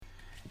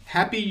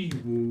Happy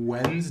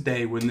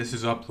Wednesday when this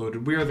is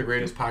uploaded. We are the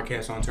greatest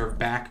podcast on turf,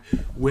 back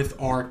with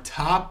our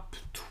top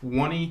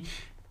 20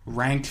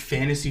 ranked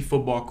fantasy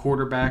football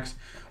quarterbacks.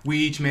 We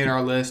each made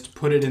our list,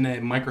 put it in a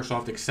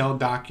Microsoft Excel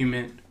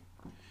document,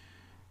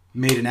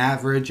 made an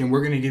average, and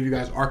we're going to give you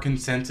guys our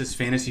consensus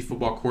fantasy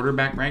football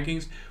quarterback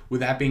rankings.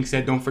 With that being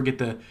said, don't forget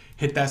to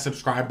hit that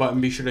subscribe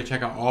button. Be sure to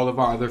check out all of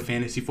our other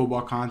fantasy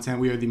football content.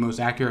 We are the most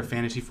accurate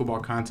fantasy football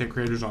content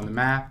creators on the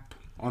app.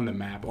 And on the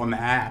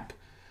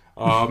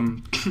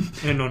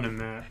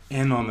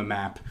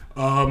map.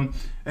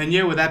 And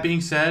yeah, with that being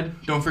said,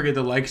 don't forget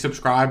to like,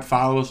 subscribe,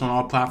 follow us on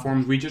all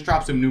platforms. We just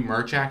dropped some new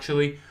merch,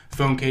 actually.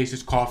 Phone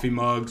cases, coffee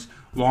mugs,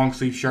 long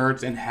sleeve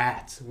shirts, and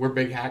hats. We're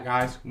big hat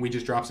guys. We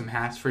just dropped some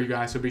hats for you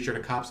guys, so be sure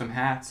to cop some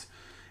hats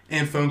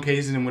and phone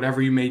cases and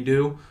whatever you may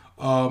do.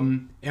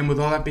 And with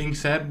all that being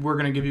said, we're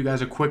going to give you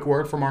guys a quick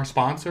word from our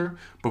sponsor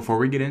before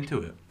we get into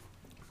it.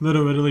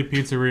 Little Italy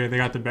Pizzeria. They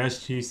got the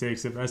best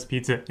cheesesteaks, the best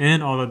pizza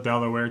in all of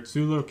Delaware.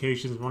 2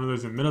 locations. One of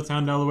those in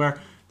Middletown, Delaware.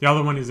 The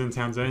other one is in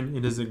Townsend.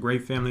 It is a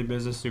great family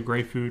business,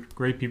 great food,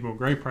 great people,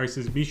 great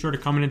prices. Be sure to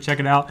come in and check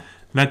it out.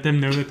 Let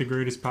them know that the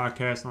greatest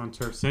podcast on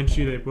turf sent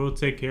you. They will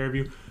take care of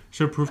you.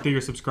 Show proof that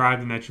you're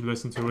subscribed and that you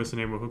listen to us,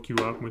 and they will hook you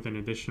up with an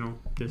additional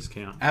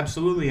discount.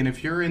 Absolutely. And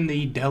if you're in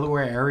the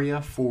Delaware area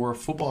for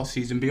football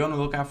season, be on the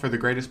lookout for the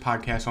greatest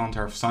podcast on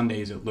turf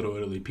Sundays at Little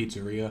Italy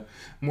Pizzeria.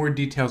 More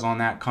details on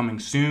that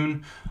coming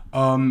soon.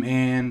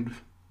 And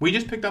we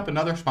just picked up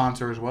another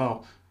sponsor as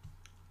well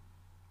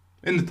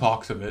in the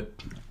talks of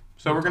it.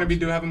 So we're going to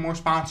be having more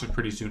sponsors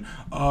pretty soon.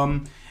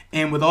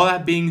 And with all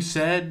that being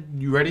said,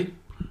 you ready?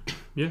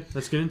 Yeah,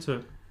 let's get into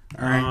it.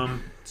 All right.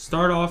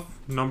 Start off,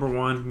 number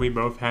one. We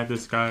both had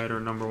this guy at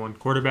our number one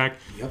quarterback.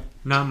 Yep.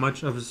 Not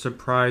much of a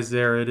surprise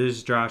there. It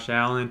is Josh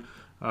Allen.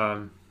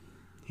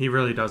 He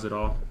really does it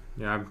all.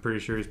 Yeah, I'm pretty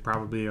sure he's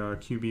probably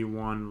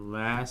QB1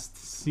 last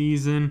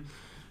season.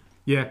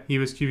 Yeah, he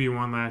was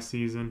QB1 last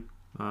season.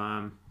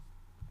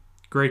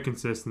 Great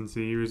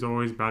consistency. He was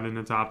always about in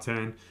the top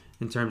 10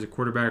 in terms of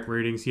quarterback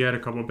ratings. He had a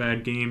couple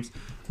bad games.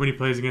 When he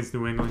plays against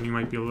New England, you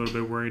might be a little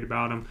bit worried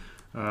about him.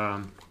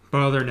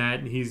 But other than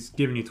that, he's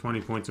giving you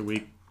 20 points a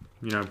week,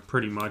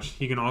 pretty much.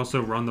 He can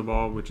also run the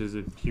ball, which is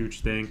a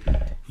huge thing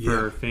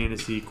for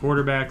fantasy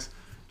quarterbacks.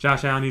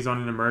 Josh Allen, he's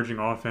on an emerging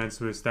offense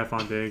with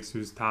Stephon Diggs,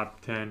 who's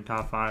top 10,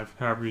 top 5,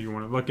 however you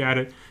want to look at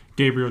it.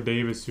 Gabriel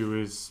Davis, who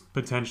is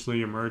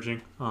potentially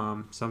emerging.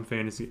 Some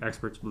fantasy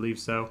experts believe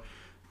so.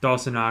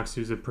 Dawson Knox,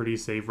 who's a pretty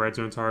safe red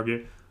zone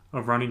target.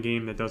 A running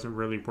game that doesn't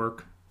really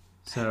work.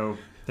 So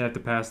they have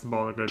to pass the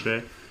ball a good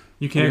bit.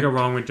 You can't go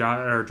wrong with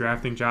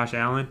drafting Josh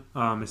Allen,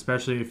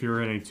 especially if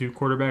you're in a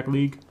 2-quarterback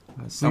league.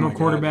 A single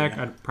quarterback,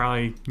 yeah. I'd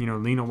probably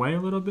lean away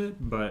a little bit,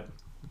 but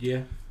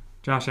yeah,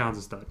 Josh Allen's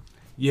a stud.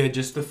 Yeah,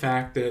 just the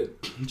fact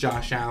that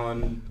Josh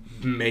Allen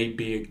may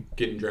be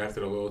getting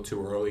drafted a little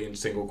too early in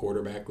single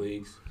quarterback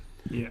leagues.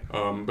 Yeah.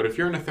 But if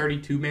you're in a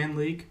 32-man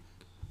league,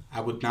 I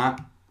would not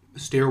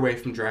steer away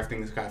from drafting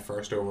this guy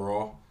first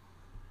overall.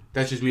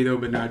 That's just me, though.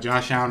 But no,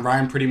 Josh Allen.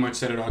 Ryan pretty much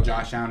said it all.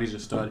 Josh Allen, he's a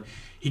stud.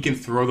 He can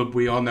throw the –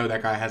 we all know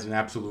that guy has an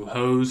absolute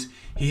hose.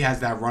 He has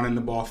that running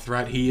the ball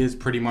threat. He is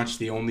pretty much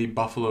the only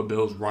Buffalo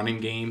Bills running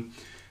game.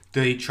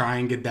 They try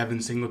and get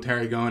Devin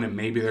Singletary going, and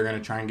maybe they're going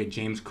to try and get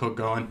James Cook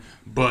going.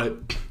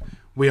 But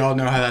we all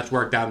know how that's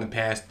worked out in the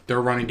past.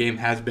 Their running game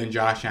has been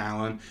Josh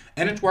Allen,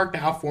 and it's worked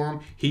out for him.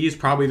 He is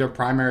probably their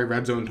primary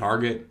red zone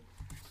target.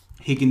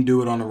 He can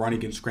do it on the run. He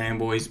can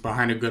scramble. He's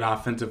behind a good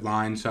offensive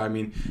line. So,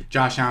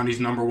 Josh Allen, he's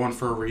number one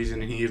for a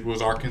reason, and he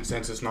was our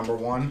consensus number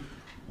one.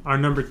 Our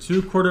number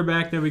 2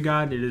 quarterback that we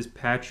got, it is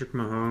Patrick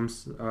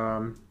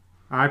Mahomes.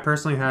 I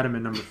personally had him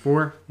at number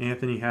 4.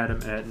 Anthony had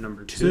him at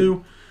number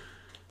 2.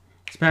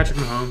 It's Patrick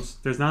Mahomes.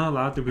 There's not a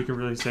lot that we can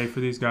really say for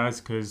these guys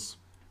because,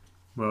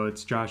 well,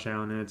 it's Josh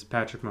Allen and it's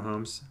Patrick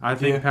Mahomes. I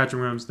think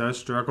Patrick Mahomes does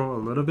struggle a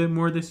little bit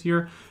more this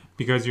year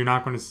because you're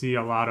not going to see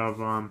a lot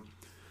of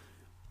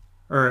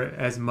or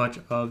as much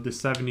of the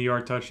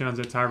 70-yard touchdowns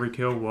that Tyreek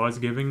Hill was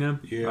giving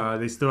them. Yeah.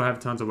 They still have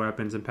tons of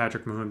weapons, and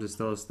Patrick Mahomes is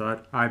still a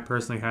stud. I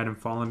personally had him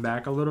falling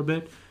back a little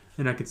bit,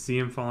 and I could see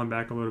him falling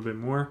back a little bit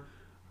more.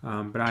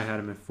 But I had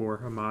him at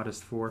 4, a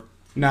modest 4.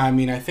 No, I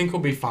think he'll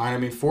be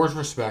fine. 4 is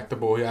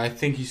respectable. I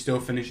think he still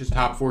finishes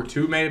top 4.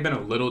 2 may have been a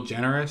little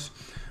generous,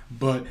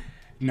 but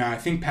no, I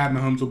think Pat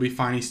Mahomes will be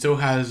fine. He still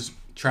has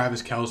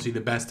Travis Kelce,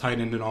 the best tight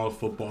end in all of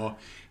football.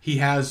 He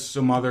has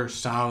some other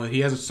solid, he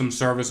has some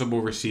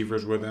serviceable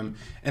receivers with him.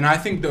 And I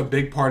think the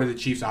big part of the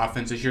Chiefs'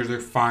 offense this year is they're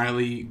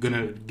finally going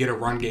to get a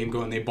run game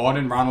going. They bought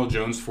in Ronald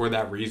Jones for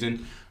that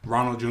reason.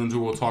 Ronald Jones, who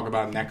we'll talk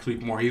about next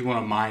week more, he's one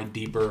of my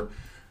deeper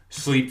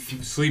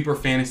sleeper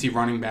fantasy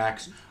running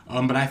backs.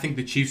 But I think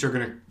the Chiefs are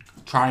going to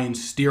try and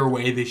steer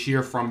away this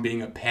year from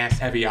being a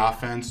pass-heavy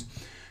offense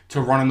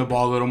to running the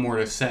ball a little more,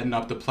 to setting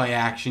up the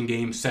play-action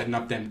game, setting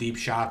up them deep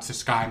shots to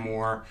Sky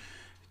Moore,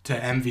 to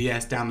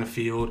MVS down the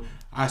field.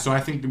 So I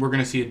think we're going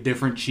to see a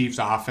different Chiefs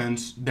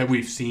offense that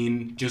we've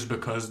seen just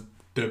because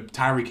the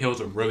Tyreek Hill's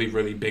a really,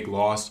 really big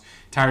loss.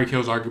 Tyreek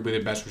Hill's arguably the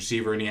best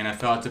receiver in the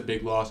NFL. It's a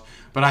big loss.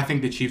 But I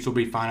think the Chiefs will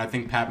be fine. I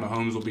think Pat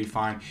Mahomes will be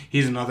fine.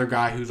 He's another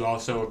guy who's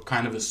also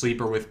kind of a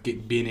sleeper with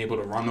being able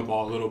to run the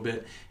ball a little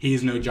bit.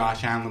 He's no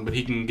Josh Allen, but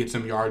he can get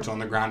some yards on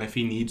the ground if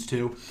he needs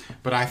to.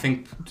 But I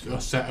think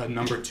a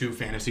number 2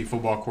 fantasy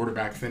football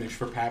quarterback finish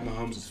for Pat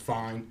Mahomes is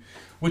fine.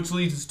 Which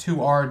leads us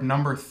to our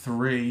number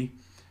 3,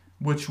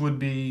 which would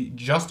be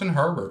Justin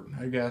Herbert,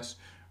 I guess.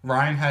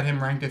 Ryan had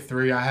him ranked at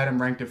 3. I had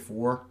him ranked at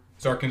 4.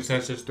 It's our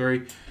consensus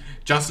 3.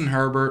 Justin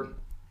Herbert,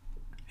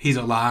 he's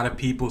a lot of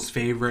people's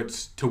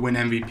favorites to win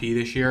MVP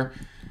this year.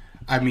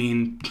 I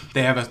mean,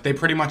 they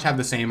pretty much have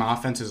the same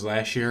offense as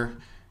last year.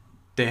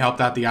 They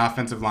helped out the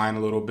offensive line a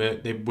little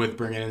bit with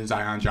bringing in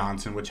Zion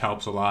Johnson, which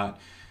helps a lot.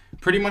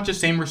 Pretty much the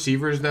same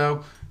receivers,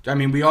 though. I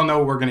mean, we all know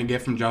what we're going to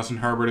get from Justin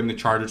Herbert in the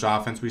Chargers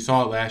offense. We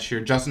saw it last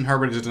year. Justin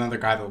Herbert is another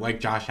guy that, like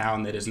Josh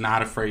Allen, that is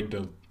not afraid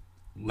to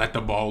let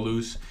the ball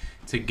loose,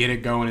 to get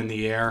it going in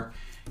the air.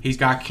 He's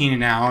got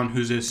Keenan Allen,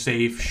 who's a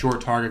safe,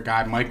 short target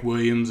guy. Mike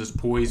Williams is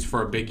poised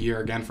for a big year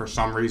again for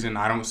some reason.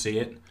 I don't see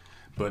it.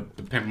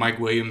 But Mike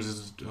Williams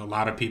is a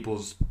lot of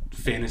people's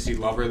fantasy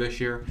lover this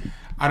year.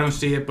 I don't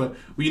see it, but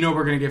we know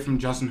we're going to get from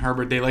Justin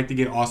Herbert. They like to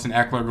get Austin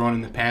Eckler going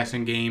in the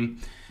passing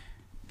game.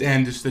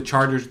 And just the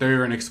Chargers,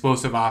 they're an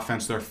explosive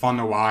offense. They're fun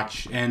to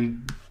watch.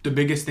 And the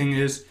biggest thing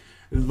is,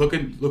 look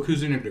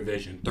who's in their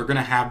division. They're going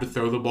to have to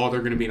throw the ball.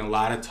 They're going to be in a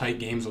lot of tight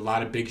games, a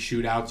lot of big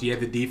shootouts. Yeah,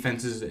 the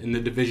defenses in the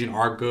division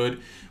are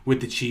good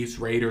with the Chiefs,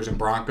 Raiders, and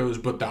Broncos,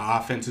 but the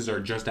offenses are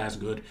just as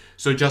good.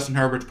 So Justin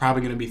Herbert's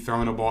probably going to be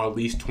throwing the ball at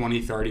least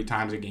 20, 30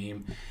 times a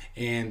game.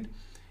 And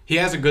he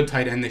has a good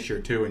tight end this year,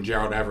 too, in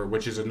Gerald Everett,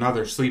 which is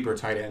another sleeper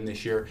tight end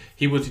this year.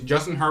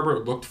 Justin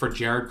Herbert looked for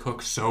Jared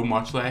Cook so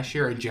much last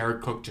year, and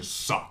Jared Cook just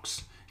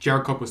sucks.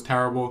 Jared Cook was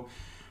terrible.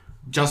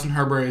 Justin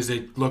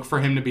Herbert look for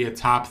him to be a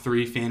top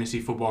 3 fantasy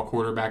football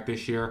quarterback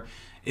this year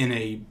in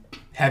a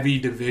heavy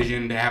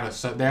division. They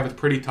have a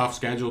pretty tough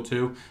schedule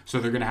too, so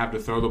they're going to have to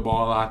throw the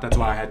ball a lot. That's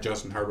why I had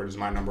Justin Herbert as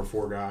my number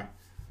 4 guy.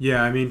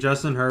 Yeah, I mean,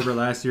 Justin Herbert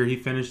last year, he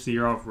finished the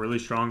year off really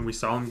strong. We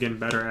saw him getting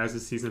better as the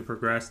season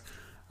progressed.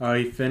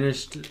 He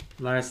finished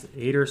last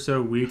 8 or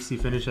so weeks. He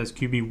finished as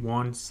QB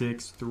 1,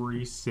 6,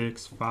 3,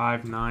 6,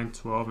 5, 9,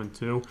 12, and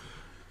 2.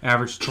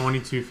 Averaged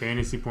 22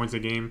 fantasy points a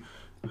game.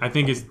 I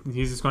think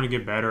he's just going to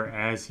get better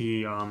as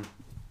he,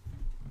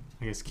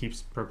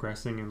 keeps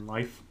progressing in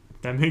life.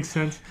 If that makes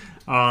sense.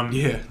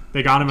 Yeah.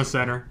 They got him a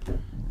center.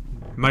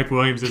 Mike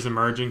Williams is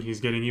emerging.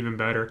 He's getting even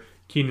better.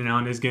 Keenan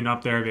Allen is getting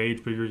up there of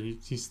age, but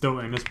he's still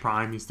in his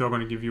prime. He's still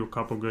going to give you a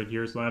couple good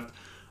years left.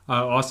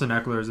 Austin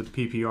Eckler is a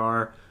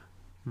PPR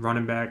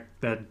running back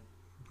that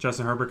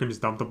Justin Herbert can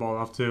just dump the ball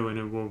off to, and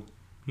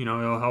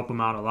it'll help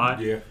him out a lot.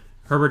 Yeah.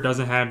 Herbert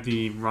doesn't have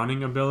the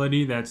running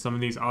ability that some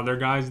of these other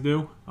guys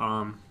do,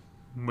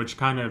 which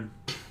kind of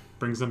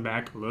brings them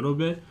back a little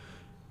bit.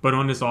 But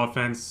on this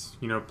offense,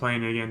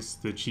 playing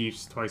against the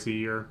Chiefs twice a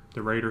year,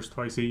 the Raiders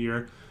twice a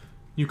year,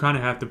 you kind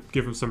of have to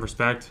give him some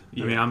respect.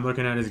 Yeah. I mean, I'm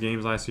looking at his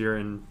games last year,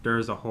 and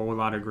there's a whole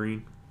lot of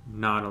green,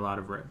 not a lot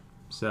of red.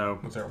 So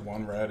was there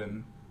 1 red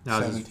in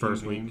that was his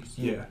first games?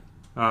 Week?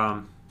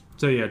 Yeah.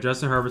 So yeah,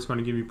 Justin Herbert's going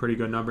to give you pretty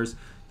good numbers.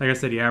 Like I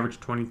said, he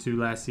averaged 22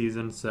 last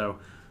season, so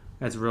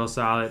that's real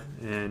solid,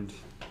 and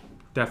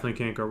definitely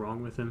can't go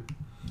wrong with him.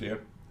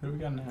 Yep. Who do we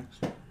got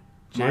next?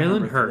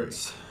 Jalen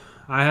Hurts.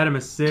 I had him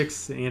at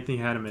 6. Anthony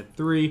had him at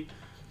 3.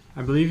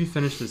 I believe he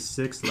finished at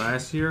 6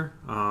 last year.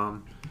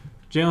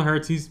 Jalen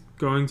Hurts, he's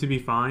going to be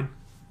fine.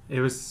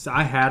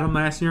 I had him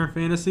last year in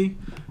fantasy,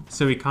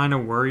 so he kind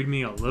of worried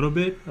me a little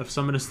bit of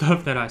some of the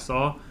stuff that I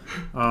saw.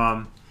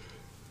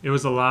 It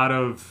was a lot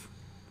of,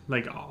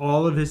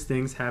 all of his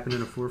things happened in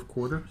the fourth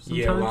quarter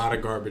sometimes. Yeah, a lot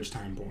of garbage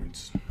time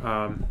points.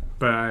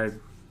 But,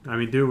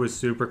 dude was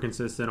super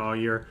consistent all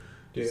year.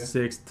 Yeah.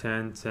 6,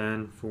 10,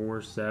 10,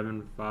 4,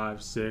 7,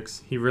 5,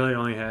 6. He really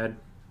only had,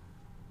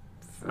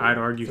 I'd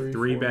argue,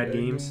 3 bad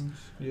games.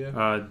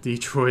 Yeah.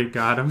 Detroit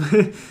got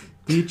him.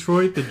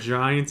 Detroit, the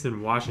Giants,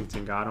 and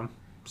Washington got him.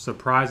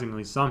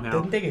 Surprisingly, somehow.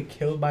 Didn't they get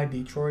killed by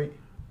Detroit?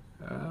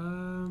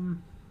 No,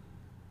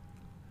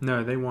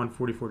 they won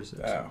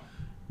 44-6. Oh.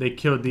 They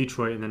killed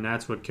Detroit, and then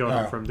that's what killed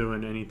him from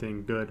doing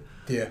anything good.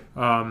 Yeah.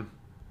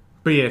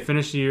 But yeah,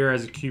 finished the year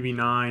as a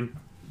QB9.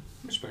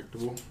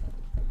 Respectable.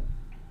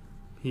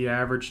 He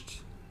averaged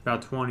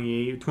about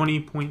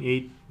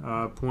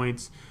 20.8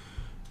 points.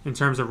 In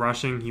terms of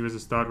rushing, he was a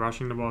stud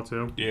rushing the ball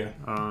too. Yeah.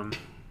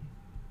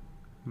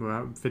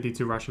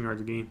 52 rushing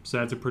yards a game. So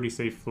that's a pretty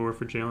safe floor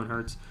for Jalen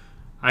Hurts.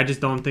 I just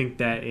don't think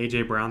that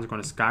A.J. Brown's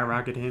going to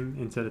skyrocket him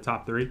into the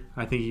top 3.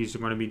 I think he's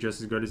going to be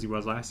just as good as he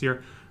was last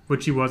year,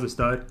 which he was a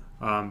stud.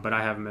 But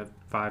I have him at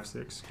 5,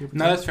 6.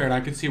 No, that's fair. And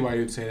I can see why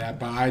you'd say that.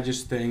 But I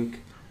just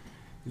think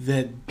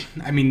that,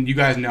 you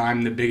guys know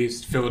I'm the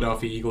biggest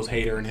Philadelphia Eagles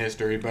hater in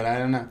history, but I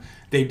don't know.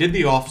 They did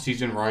the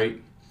offseason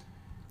right.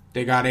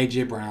 They got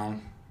A.J.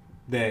 Brown.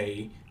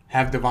 They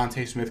have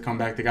Devontae Smith come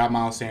back. They got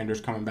Miles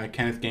Sanders coming back.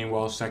 Kenneth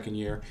Gainwell's second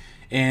year.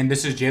 And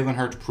this is Jalen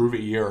Hurts'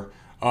 prove-it year.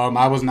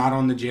 I was not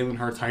on the Jalen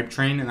Hurts hype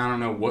train, and I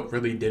don't know what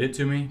really did it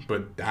to me,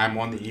 but I'm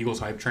on the Eagles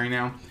hype train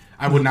now.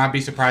 I would not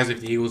be surprised if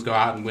the Eagles go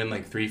out and win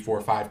like 3,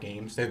 4, 5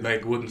 games. That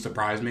like wouldn't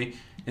surprise me,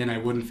 and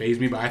it wouldn't faze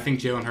me. But I think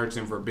Jalen Hurts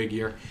in for a big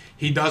year.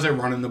 He does it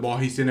running the ball.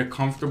 He's in a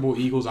comfortable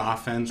Eagles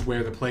offense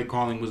where the play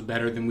calling was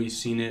better than we've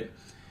seen it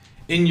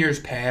in years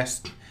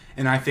past.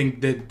 And I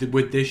think that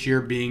with this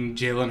year being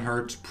Jalen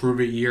Hurts'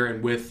 prove-it year,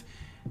 and with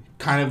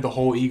kind of the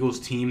whole Eagles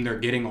team, they're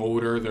getting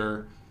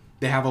older.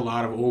 They have a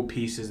lot of old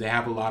pieces. They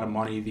have a lot of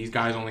money. These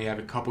guys only have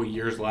a couple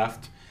years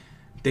left.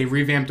 They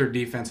revamped their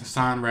defense.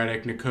 Hassan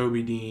Reddick,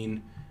 Nakobe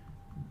Dean,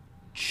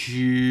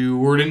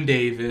 Jordan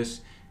Davis.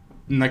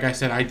 And like I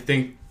said, I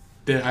think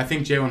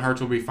Jalen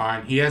Hurts will be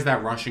fine. He has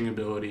that rushing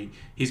ability.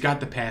 He's got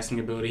the passing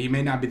ability. He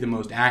may not be the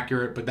most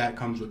accurate, but that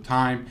comes with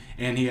time.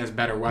 And he has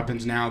better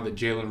weapons now that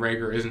Jalen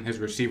Reagor isn't his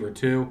receiver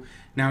too.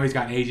 Now he's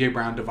got A.J.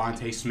 Brown,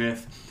 Devontae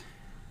Smith,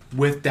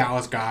 with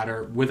Dallas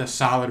Goedert, with a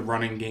solid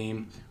running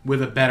game,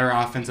 with a better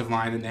offensive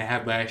line than they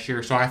had last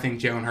year. So I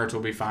think Jalen Hurts will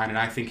be fine, and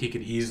I think he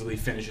could easily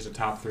finish as a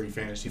top 3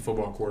 fantasy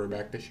football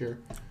quarterback this year.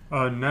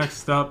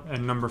 Next up,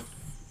 at number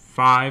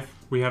 5,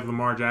 we have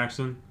Lamar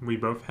Jackson. We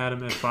both had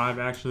him at 5,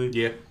 actually.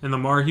 Yeah. And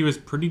Lamar, he was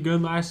pretty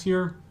good last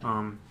year.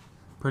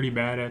 Pretty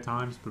bad at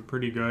times, but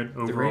pretty good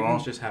overall. The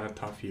Ravens just had a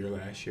tough year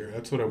last year.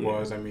 That's what it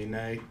was. I mean,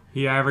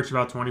 he averaged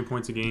about 20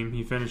 points a game.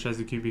 He finished as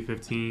a QB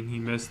 15. He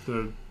missed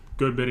a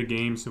good bit of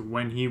games. So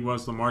when he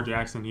was Lamar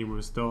Jackson, he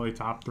was still a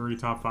top 3,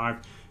 top 5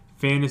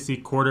 fantasy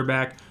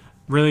quarterback.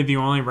 Really, the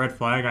only red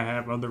flag I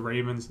have of the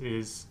Ravens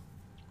is,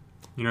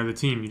 the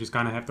team. You just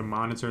kind of have to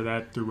monitor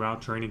that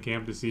throughout training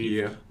camp to see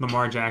if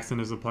Lamar Jackson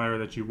is the player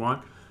that you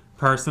want.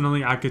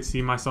 Personally, I could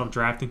see myself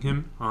drafting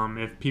him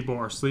if people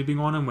are sleeping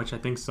on him, which I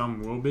think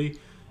some will be.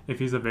 If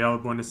he's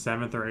available in the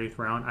 7th or 8th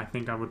round, I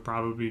think I would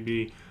probably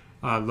be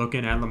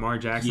looking at Lamar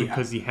Jackson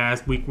because he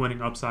has week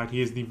winning upside.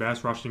 He is the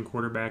best rushing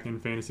quarterback in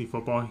fantasy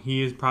football.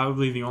 He is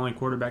probably the only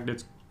quarterback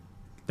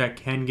that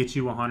can get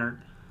you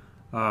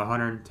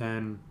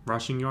 110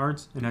 rushing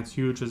yards, and that's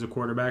huge as a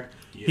quarterback.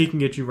 Yeah. He can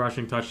get you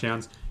rushing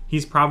touchdowns.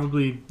 He's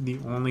probably the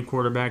only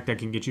quarterback that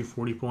can get you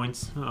 40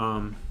 points.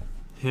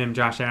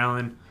 Josh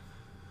Allen,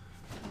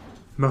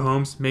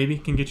 Mahomes maybe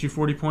can get you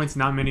 40 points.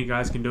 Not many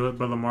guys can do it,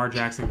 but Lamar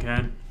Jackson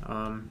can.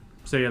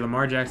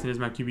 Lamar Jackson is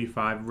my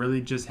QB5.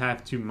 Really just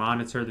have to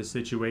monitor the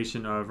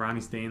situation of Ronnie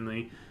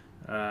Stanley,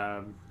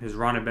 his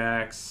running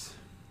backs,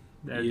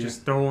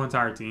 just the whole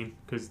entire team,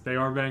 because they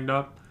are banged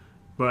up.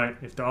 But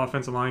if the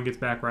offensive line gets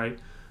back right,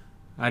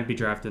 I'd be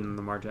drafting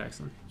Lamar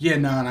Jackson. Yeah,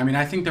 no, I mean,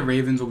 I think the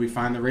Ravens will be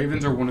fine. The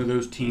Ravens are one of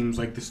those teams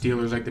like the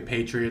Steelers, like the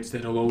Patriots,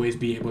 that will always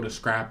be able to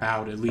scrap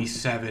out at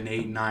least 7,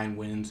 8, 9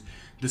 wins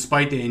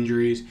despite the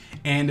injuries.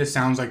 And it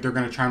sounds like they're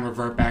going to try and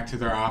revert back to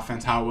their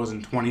offense how it was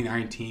in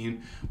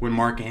 2019 when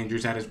Mark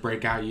Andrews had his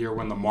breakout year,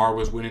 when Lamar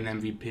was winning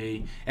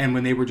MVP, and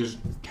when they were just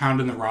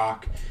pounding the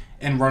rock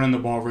and running the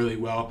ball really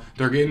well.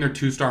 They're getting their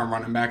 2-star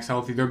running backs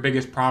healthy. Their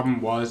biggest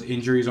problem was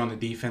injuries on the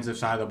defensive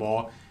side of the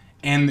ball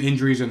and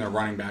injuries in their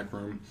running back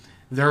room.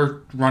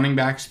 Their running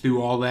backs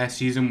through all last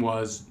season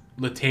was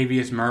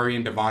Latavius Murray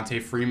and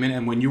Devontae Freeman.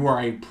 And when you are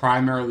a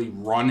primarily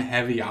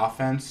run-heavy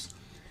offense,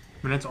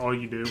 when that's all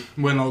you do,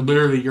 when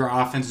literally your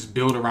offense is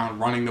built around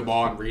running the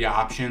ball and read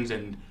options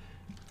and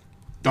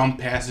dump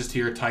passes to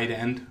your tight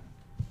end,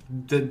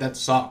 that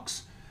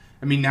sucks.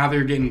 I mean, now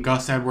they're getting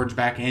Gus Edwards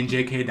back and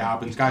J.K.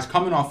 Dobbins, guys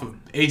coming off of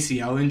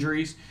ACL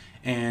injuries,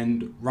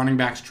 and running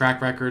backs'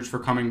 track records for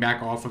coming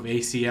back off of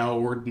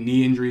ACL or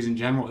knee injuries in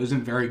general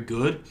isn't very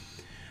good.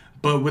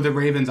 But with the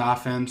Ravens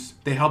offense,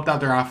 they helped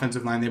out their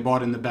offensive line. They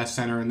brought in the best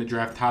center in the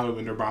draft, Tyler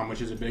Linderbaum,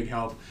 which is a big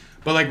help.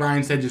 But like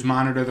Ryan said, just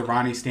monitor the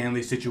Ronnie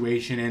Stanley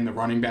situation and the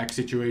running back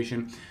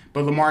situation.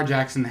 But Lamar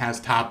Jackson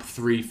has top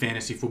 3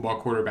 fantasy football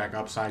quarterback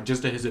upside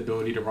just to his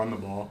ability to run the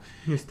ball.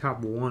 He has top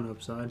 1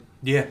 upside.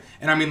 Yeah.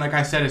 And I mean, like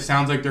I said, it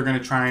sounds like they're going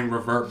to try and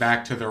revert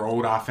back to their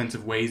old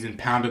offensive ways and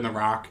pounding the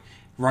rock,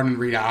 running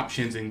read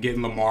options, and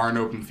getting Lamar in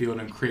open field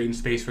and creating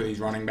space for these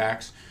running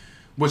backs,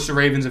 which the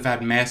Ravens have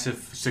had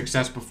massive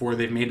success before.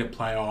 They've made the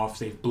playoffs.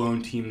 They've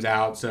blown teams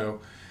out. So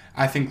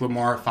I think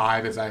Lamar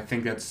 5 I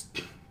think that's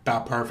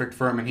about perfect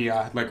for him. And he,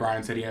 like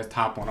Ryan said, he has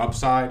top 1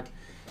 upside.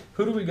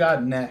 Who do we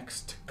got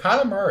next?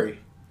 Kyler Murray.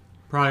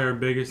 Probably our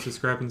biggest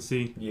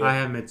discrepancy. Yeah. I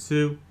have him at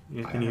 2,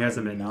 and he has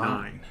him at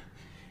 9.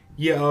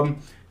 Yeah,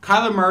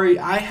 Kyler Murray,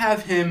 I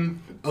have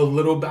him a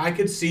little bit. I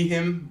could see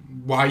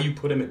him why you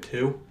put him at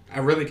 2. I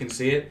really can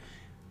see it.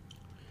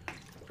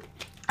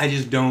 I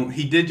just don't.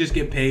 He did just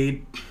get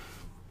paid.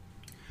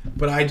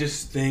 But I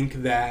just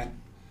think that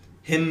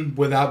him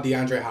without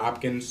DeAndre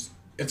Hopkins,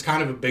 it's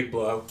kind of a big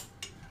blow.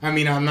 I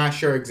mean, I'm not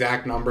sure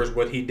exact numbers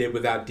what he did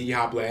without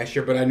D-Hop last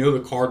year, but I know the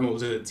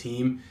Cardinals as a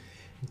team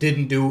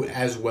didn't do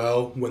as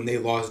well when they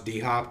lost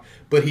D-Hop.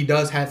 But he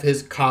does have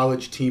his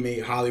college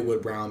teammate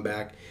Hollywood Brown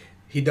back.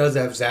 He does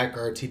have Zach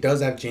Ertz. He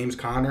does have James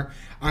Conner.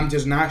 I'm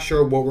just not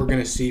sure what we're going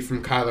to see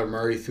from Kyler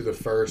Murray through the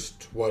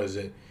first,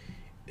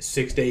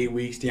 6 to 8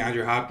 weeks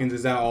DeAndre Hopkins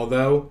is out.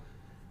 Although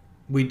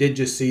we did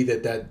just see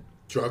that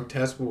drug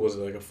test was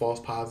like a false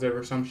positive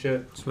or some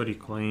shit. That's what he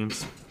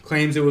claims.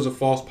 Claims it was a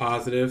false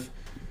positive.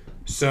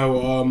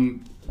 So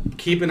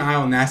keep an eye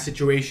on that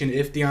situation.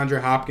 If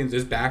DeAndre Hopkins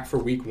is back for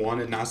week 1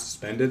 and not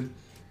suspended,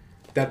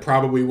 that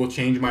probably will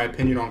change my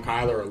opinion on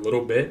Kyler a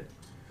little bit.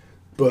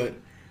 But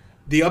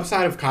the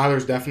upside of Kyler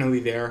is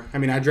definitely there. I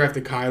mean, I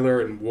drafted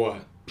Kyler in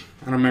what?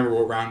 I don't remember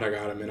what round I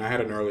got him in. I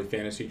had an early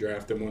fantasy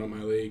draft in one of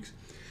my leagues.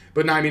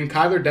 But no, I mean,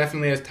 Kyler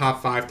definitely has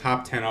top 5,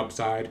 top 10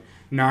 upside.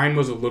 9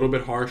 was a little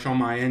bit harsh on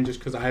my end just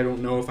because I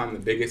don't know if I'm the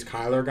biggest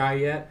Kyler guy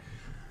yet.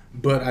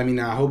 But, I mean,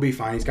 he'll be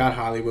fine. He's got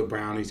Hollywood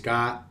Brown. He's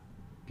got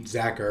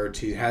Zach Ertz.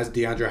 He has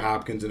DeAndre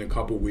Hopkins in a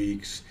couple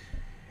weeks.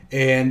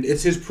 And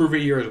it's his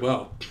prove-it year as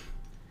well.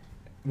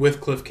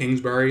 With Cliff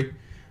Kingsbury,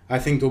 I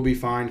think they'll be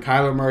fine.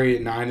 Kyler Murray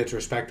at 9, it's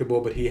respectable,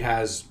 but he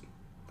has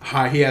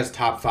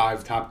top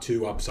 5, top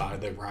 2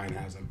 upside that Ryan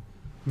has him.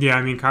 Yeah,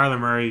 I mean, Kyler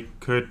Murray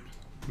could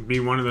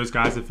be one of those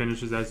guys that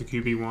finishes as the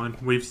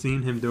QB1. We've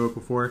seen him do it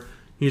before.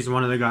 He's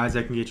one of the guys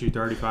that can get you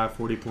 35,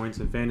 40 points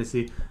in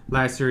fantasy.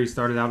 Last year, he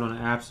started out on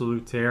an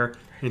absolute tear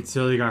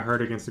until he got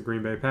hurt against the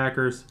Green Bay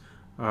Packers.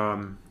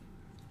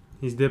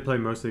 He did play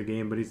most of the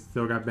game, but he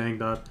still got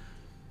banged up.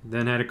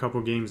 Then had a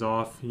couple games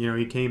off.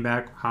 He came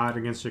back hot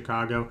against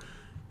Chicago.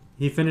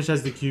 He finished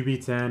as the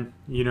QB10.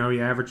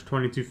 He averaged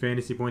 22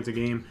 fantasy points a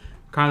game.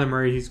 Kyler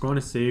Murray, he's going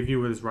to save you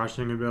with his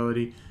rushing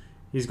ability.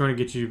 He's going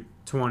to get you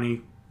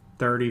 20,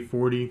 30,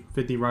 40,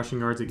 50 rushing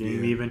yards a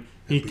game even.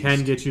 He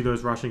can get you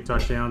those rushing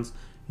touchdowns.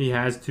 He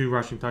has 2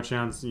 rushing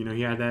touchdowns.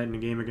 He had that in the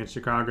game against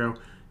Chicago.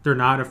 They're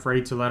not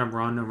afraid to let him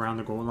run around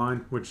the goal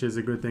line, which is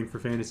a good thing for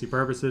fantasy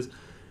purposes.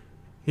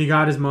 He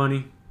got his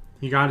money.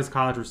 He got his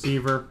college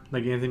receiver.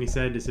 Like Anthony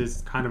said, this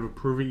is kind of a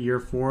prove-it year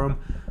for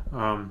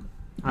him.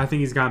 I think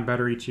he's gotten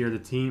better each year. The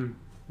team,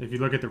 if you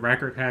look at the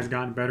record, has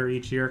gotten better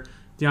each year.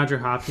 DeAndre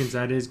Hopkins,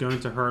 that is going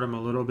to hurt him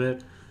a little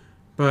bit.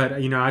 But,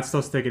 I'd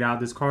still stick it out.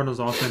 This Cardinals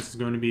offense is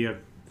going to be a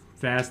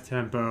fast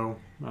tempo.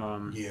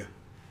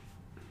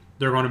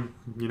 They're going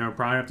to,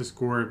 probably have to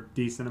score a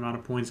decent amount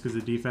of points because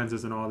the defense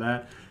isn't all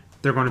that.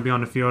 They're going to be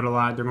on the field a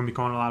lot. They're going to be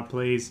calling a lot of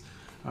plays.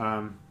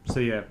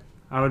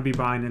 I would be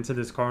buying into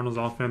this Cardinals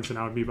offense, and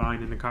I would be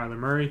buying into Kyler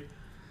Murray.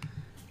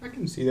 I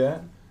can see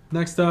that.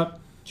 Next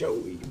up,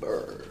 Joey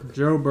Burrow.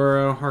 Joe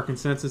Burrow, our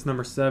consensus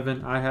number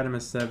 7. I had him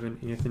at 7.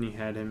 Anthony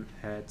had him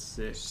at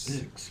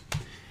 6.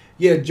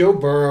 Yeah, Joe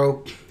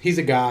Burrow, he's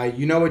a guy.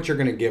 You know what you're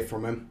going to get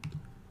from him.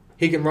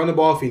 He can run the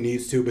ball if he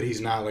needs to, but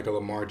he's not like a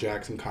Lamar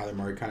Jackson, Kyler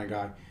Murray kind of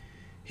guy.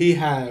 He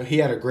had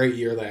a great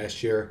year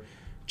last year.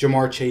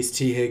 Jamar Chase,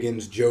 T.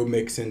 Higgins, Joe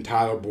Mixon,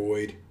 Tyler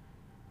Boyd.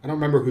 I don't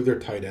remember who their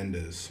tight end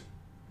is.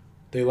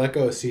 They let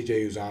go of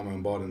C.J. Uzomah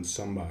and bought in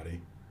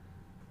somebody.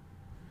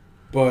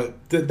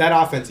 But that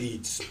offense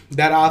eats.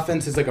 That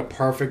offense is like a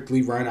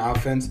perfectly run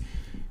offense.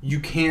 You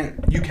can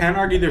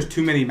argue there's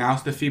too many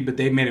mouths to feed, but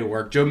they made it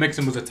work. Joe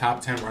Mixon was a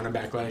top 10 running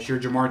back last year.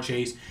 Jamar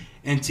Chase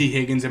and T.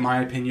 Higgins, in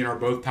my opinion, are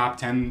both top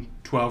 10,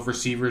 12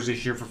 receivers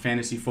this year for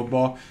fantasy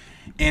football.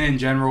 And in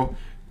general,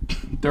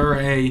 they're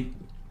an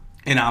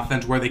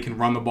offense where they can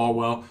run the ball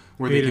well,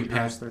 where they can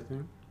pass. I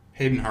think.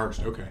 Hayden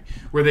Hurst, okay.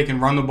 Where they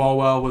can run the ball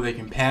well, where they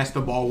can pass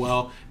the ball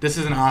well. This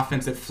is an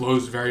offense that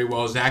flows very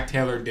well. Zach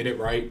Taylor did it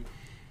right.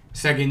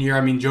 Second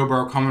year, Joe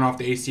Burrow coming off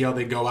the ACL,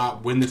 they go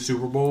out, win the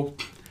Super Bowl.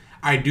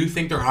 I do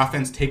think their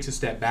offense takes a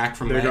step back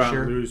from last year. They go out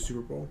and lose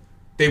Super Bowl.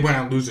 They went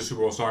out and lose the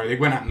Super Bowl, sorry. They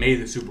went out and made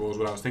the Super Bowl is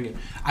what I was thinking.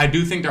 I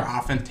do think their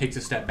offense takes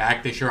a step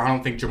back this year. I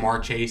don't think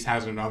Jamar Chase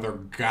has another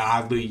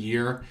godly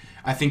year.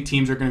 I think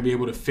teams are going to be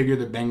able to figure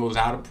the Bengals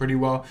out pretty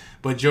well.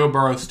 But Joe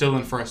Burrow's still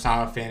in for a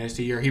solid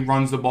fantasy year. He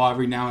runs the ball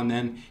every now and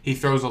then. He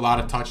throws a lot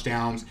of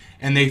touchdowns,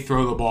 and they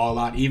throw the ball a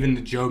lot. Even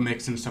the Joe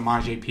Mixon,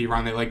 Samaje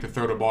Perine, they like to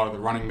throw the ball to the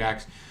running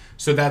backs.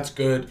 So that's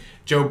good.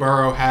 Joe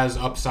Burrow has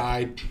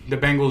upside. The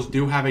Bengals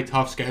do have a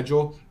tough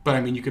schedule,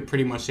 but you could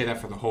pretty much say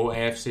that for the whole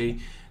AFC.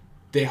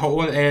 The whole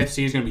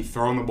AFC is going to be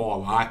throwing the ball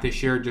a lot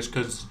this year just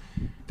because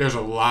there's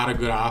a lot of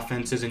good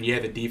offenses. And,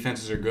 the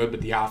defenses are good,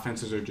 but the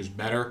offenses are just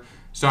better.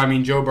 So,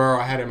 Joe Burrow,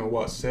 I had him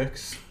at,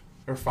 6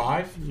 or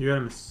 5? You had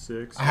him at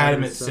 6. I had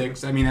him at 6.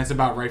 That's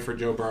about right for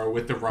Joe Burrow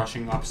with the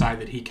rushing upside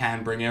that he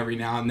can bring every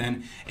now and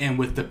then, and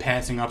with the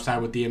passing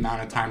upside with the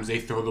amount of times they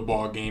throw the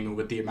ball a game and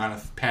with the amount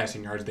of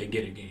passing yards they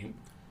get a game.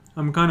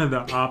 I'm kind of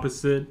the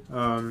opposite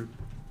on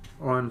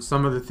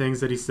some of the things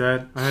that he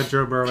said. I had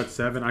Joe Burrow at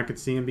 7. I could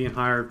see him being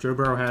higher. If Joe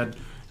Burrow had,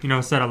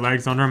 a set of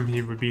legs under him,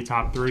 he would be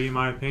top 3 in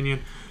my opinion.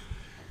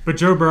 But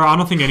Joe Burrow, I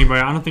don't think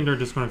they're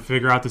just going to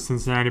figure out the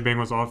Cincinnati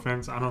Bengals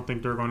offense. I don't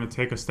think they're going to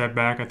take a step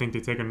back. I think they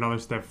take another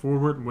step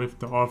forward with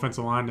the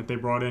offensive line that they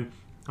brought in.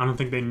 I don't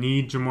think they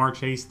need Jamar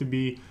Chase to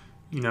be,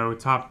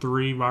 top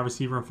 3 wide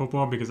receiver in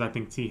football because I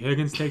think T.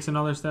 Higgins takes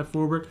another step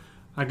forward.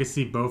 I could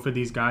see both of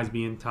these guys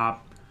being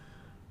top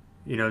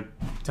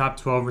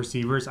 12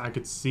 receivers. I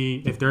could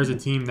see if there's a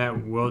team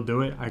that will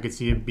do it, I could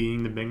see it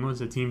being the Bengals.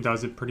 The team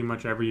does it pretty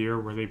much every year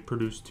where they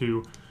produce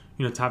 2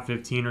 top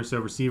 15 or so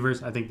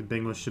receivers. I think the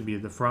Bengals should be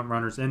the front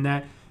runners in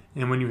that.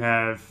 And when you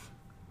have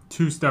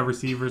 2 star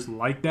receivers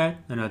like that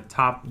and a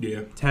top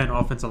 10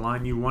 offensive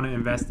line, you want to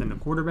invest in the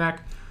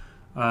quarterback.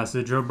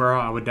 So Joe Burrow,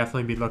 I would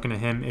definitely be looking at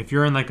him. If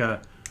you're in like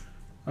a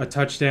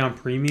touchdown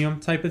premium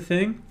type of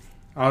thing,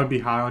 I would be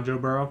high on Joe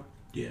Burrow.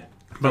 Yeah.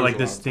 But Throws like a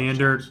the lot of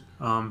standard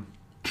touchdowns.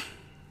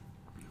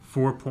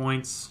 4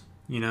 points,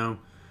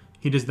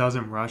 he just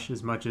doesn't rush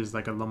as much as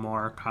like a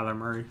Lamar, Kyler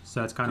Murray.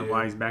 So that's kind of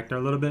why he's back there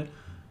a little bit.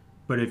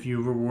 But if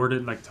you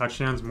rewarded like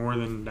touchdowns more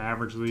than the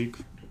average league,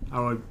 I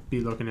would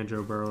be looking at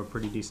Joe Burrow a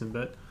pretty decent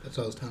bit. That's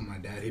what I was telling my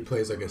dad. He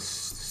plays like I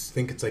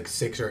think it's like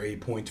 6 or 8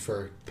 points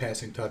for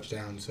passing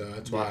touchdowns. So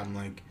that's why I'm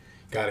like,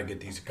 gotta get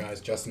these guys.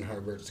 Justin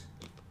Herbert's,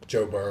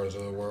 Joe Burrows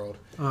of the world.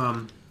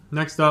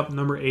 Next up,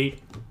 number 8.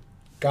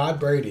 God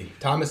Brady,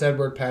 Thomas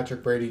Edward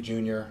Patrick Brady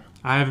Jr.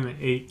 I have him at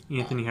 8.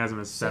 Anthony has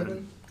him at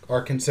 7.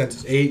 Our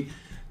consensus 8.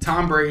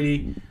 Tom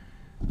Brady.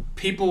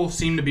 People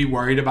seem to be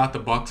worried about the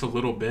Bucs a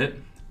little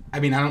bit. I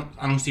mean, I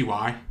don't see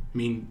why. I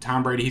mean,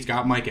 Tom Brady, he's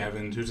got Mike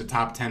Evans, who's a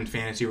top 10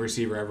 fantasy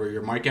receiver every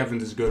year. Mike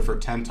Evans is good for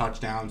 10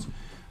 touchdowns,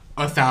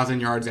 1,000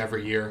 yards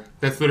every year.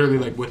 That's literally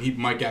like what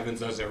Mike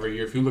Evans does every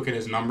year. If you look at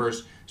his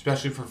numbers,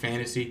 especially for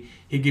fantasy,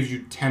 he gives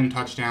you 10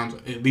 touchdowns,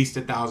 at least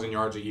 1,000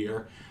 yards a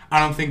year.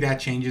 I don't think that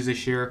changes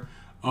this year.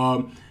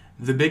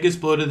 The biggest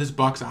blow to this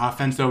Bucs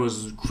offense, though,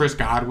 was Chris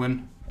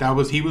Godwin.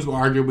 He was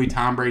arguably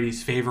Tom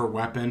Brady's favorite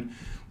weapon.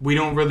 We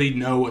don't really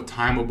know a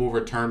timeable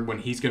return when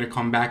he's going to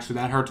come back, so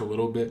that hurts a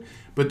little bit.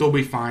 But they'll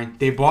be fine.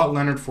 They bought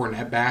Leonard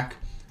Fournette back,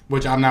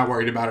 which I'm not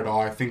worried about at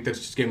all. I think that's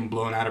just getting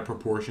blown out of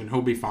proportion.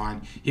 He'll be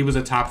fine. He was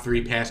a top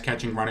 3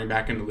 pass-catching running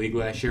back in the league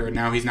last year, and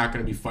now he's not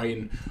going to be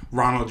fighting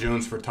Ronald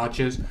Jones for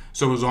touches.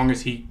 So as long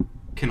as he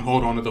can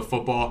hold on to the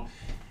football,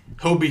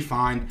 he'll be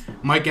fine.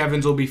 Mike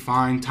Evans will be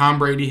fine. Tom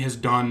Brady has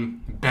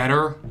done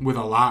better with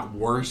a lot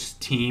worse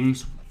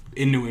teams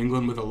in New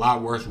England with a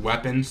lot worse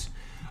weapons.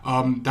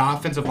 The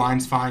offensive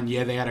line's fine.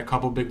 Yeah, they had a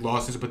couple big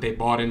losses, but they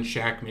bought in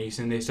Shaq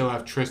Mason. They still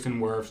have Tristan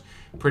Wirfs.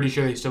 Pretty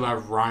sure they still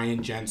have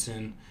Ryan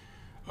Jensen.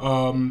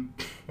 Or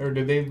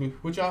did they lose?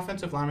 Which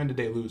offensive lineman did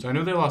they lose? I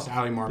know they lost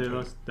Ali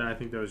Marpet. I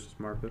think that was just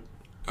Marpet.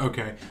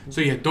 Okay.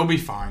 So, yeah, they'll be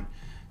fine.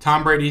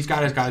 Tom Brady's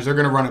got his guys. They're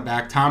going to run it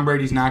back. Tom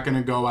Brady's not going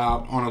to go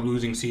out on a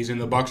losing season.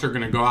 The Bucs are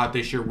going to go out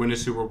this year, win a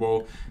Super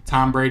Bowl.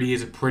 Tom Brady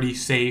is a pretty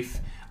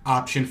safe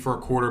option for a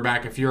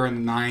quarterback. If you're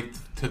in the 9th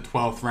to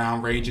 12th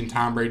round range and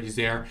Tom Brady's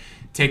there,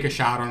 take a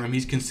shot on him.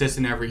 He's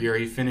consistent every year.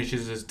 He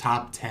finishes as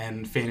top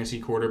 10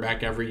 fantasy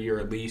quarterback every year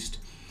at least.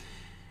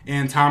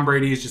 And Tom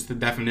Brady is just the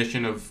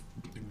definition of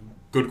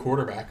good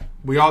quarterback.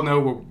 We all know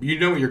what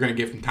you're going to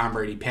get from Tom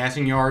Brady: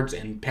 passing yards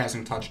and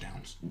passing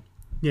touchdowns.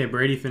 Yeah,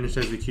 Brady finished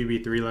as the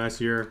QB3 last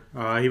year.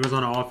 He was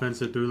on an offense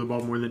that threw the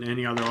ball more than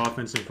any other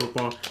offense in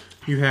football.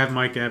 You have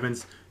Mike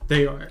Evans.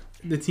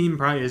 The team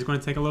probably is going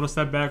to take a little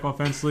step back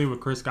offensively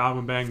with Chris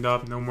Godwin banged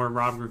up. No more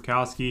Rob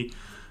Gronkowski.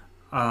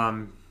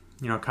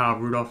 Kyle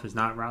Rudolph is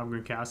not Rob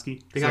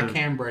Gronkowski. They got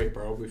Cam Brate,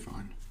 bro. We'll be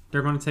fine.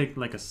 They're going to take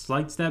like a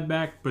slight step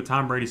back, but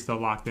Tom Brady's still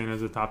locked in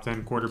as a top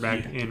 10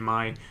 quarterback in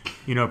my,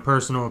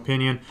 personal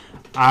opinion.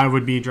 I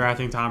would be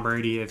drafting Tom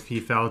Brady if he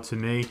fell to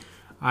me.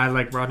 I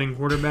like running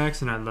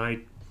quarterbacks and I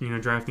like,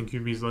 drafting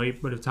QBs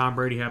late, but if Tom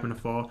Brady happened to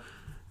fall,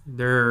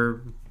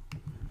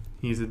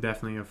 he's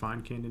definitely a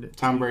fine candidate.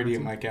 Tom Brady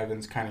and Mike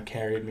Evans kind of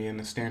carried me in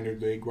the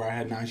standard league where I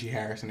had Najee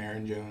Harris and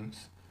Aaron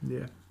Jones.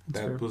 Yeah.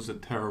 That was a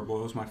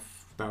terrible.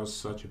 That was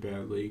such a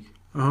bad league.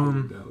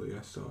 That league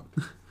I sucked.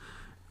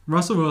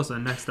 Russell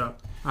Wilson, next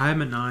up. I have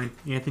him at 9.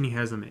 Anthony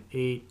has him at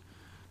 8.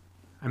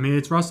 I mean,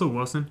 it's Russell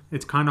Wilson.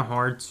 It's kind of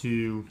hard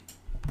to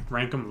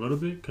rank him a little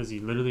bit because he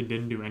literally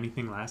didn't do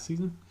anything last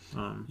season.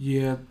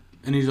 Yeah,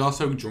 and he's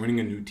also joining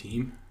a new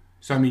team.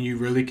 So, I mean, you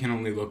really can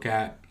only look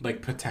at,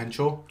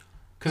 potential.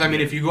 Because, I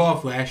mean, if you go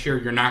off last year,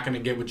 you're not going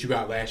to get what you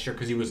got last year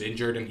because he was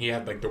injured and he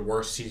had, the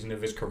worst season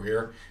of his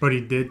career. But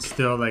he did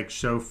still,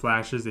 show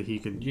flashes that he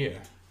could... Yeah.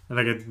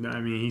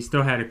 He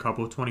still had a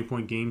couple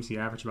 20-point games. He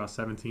averaged about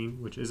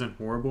 17, which isn't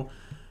horrible.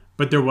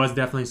 But there was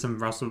definitely some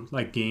Russell,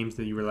 games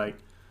that you were like,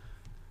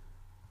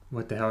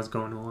 what the hell is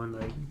going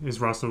on? Is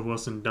Russell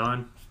Wilson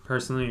done?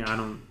 Personally, I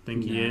don't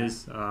think he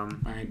is. I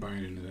ain't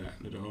buying into that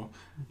at all.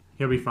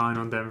 He'll be fine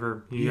on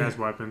Denver. He has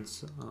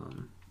weapons.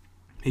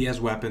 He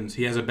has weapons.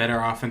 He has a better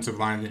offensive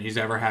line than he's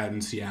ever had in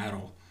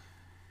Seattle.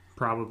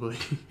 Probably.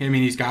 I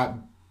mean, he's got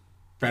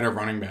better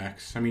running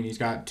backs. I mean, he's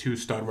got 2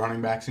 stud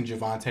running backs in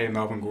Javonte and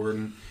Melvin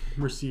Gordon.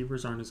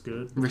 Receivers aren't as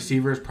good.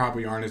 Receivers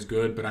probably aren't as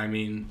good, but I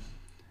mean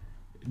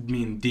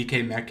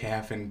DK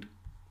Metcalf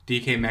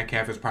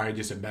is probably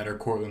just a better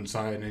Cortland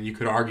Sutton, and you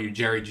could argue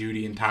Jerry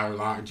Jeudy and Tyler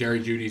Lockett.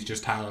 Jerry Judy's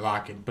just Tyler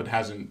Lockett, but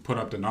hasn't put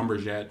up the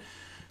numbers yet.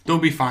 They'll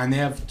be fine. They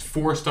have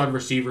 4 stud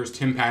receivers: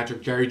 Tim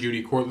Patrick, Jerry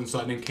Jeudy, Cortland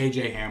Sutton, and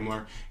KJ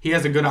Hamler. He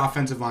has a good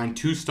offensive line: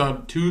 2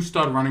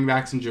 stud running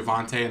backs in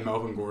Javonte and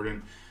Melvin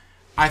Gordon.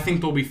 I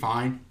think they'll be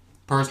fine.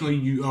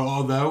 Personally,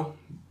 although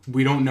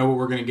we don't know what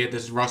we're going to get.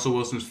 This is Russell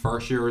Wilson's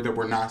first year that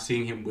we're not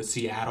seeing him with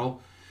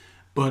Seattle.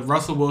 But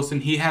Russell Wilson,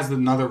 he has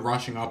another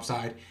rushing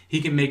upside. He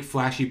can make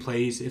flashy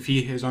plays. If he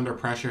is under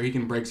pressure, he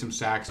can break some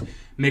sacks,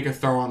 make a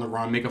throw on the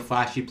run, make a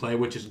flashy play,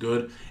 which is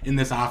good in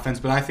this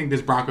offense. But I think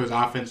this Broncos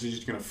offense is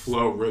just going to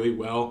flow really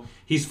well.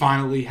 He's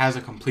finally has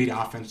a complete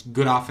offense,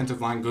 good offensive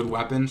line, good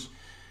weapons.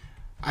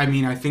 I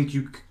mean, I think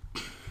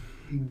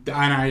And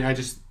I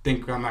just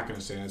think, I'm not going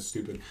to say that's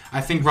stupid. I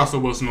think Russell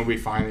Wilson will be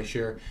fine this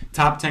year.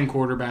 Top 10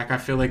 quarterback. I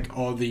feel like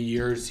all the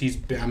years he's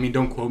been, I mean,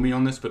 don't quote me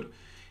on this, but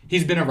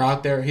he's been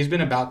around there. He's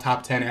been about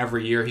top 10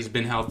 every year. He's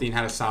been healthy and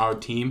had a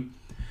solid team.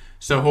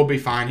 So he'll be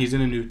fine. He's in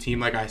a new team,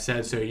 like I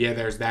said. So, yeah,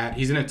 there's that.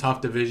 He's in a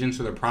tough division,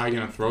 so they're probably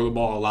going to throw the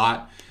ball a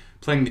lot.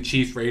 Playing the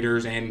Chiefs,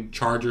 Raiders, and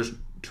Chargers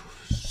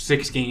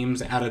 6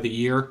 games out of the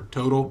year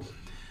total.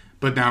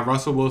 But now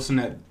Russell Wilson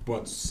at,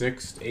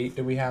 6, 8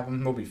 do we have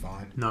him? He'll be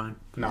fine. 9.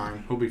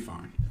 He'll be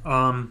fine.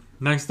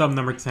 Next up,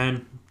 number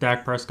 10,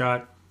 Dak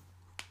Prescott.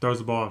 Throws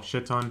the ball a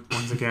shit ton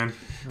once again.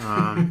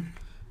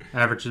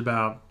 Averages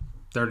about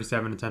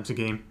 37 attempts a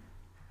game.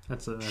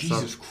 That's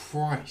Jesus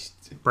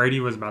Christ. Brady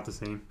was about the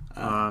same.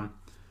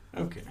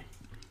 Okay.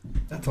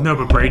 That's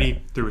but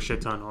Brady threw a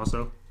shit ton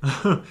also.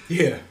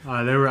 Yeah.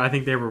 I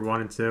think they were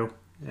 1 and 2.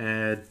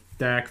 And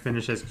Dak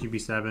finished as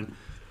QB7.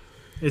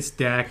 It's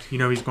Dak.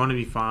 He's going to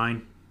be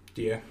fine.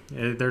 Yeah.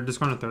 They're just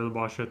going to throw the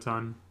ball a shit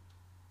ton.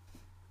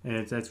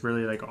 And that's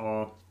really like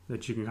all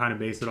that you can kind of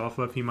base it off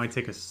of. He might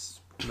take a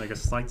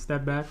slight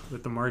step back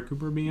with Amari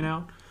Cooper being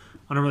out.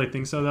 I don't really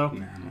think so, though.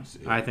 Nah,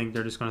 I think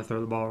they're just going to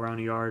throw the ball around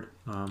the yard.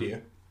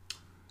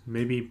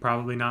 Maybe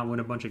probably not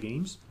win a bunch of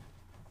games.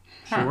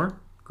 Sure.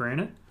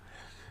 Granted.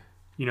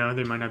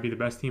 They might not be the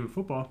best team in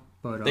football.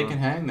 But they can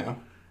hang, though.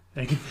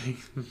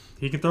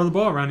 He can throw the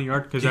ball around the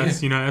yard because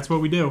that's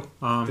what we do.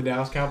 The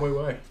Dallas Cowboy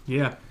way.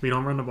 Yeah, we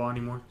don't run the ball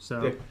anymore.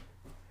 So yeah.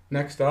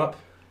 Next up,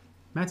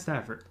 Matt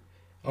Stafford.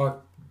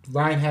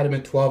 Ryan had him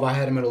at 12. I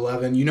had him at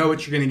 11. You know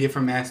what you're going to get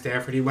from Matt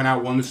Stafford. He went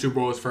out, won the Super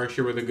Bowl his first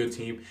year with a good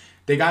team.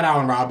 They got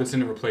Allen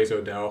Robinson to replace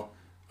Odell.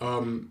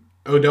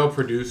 Odell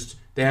produced.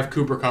 They have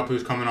Cooper Kupp,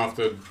 who's coming off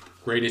the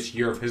greatest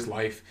year of his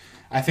life.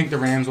 I think the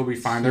Rams will be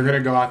fine. They're going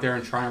to go out there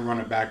and try and run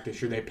it back this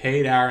year. They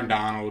paid Aaron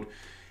Donald.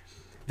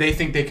 They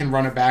think they can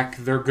run it back.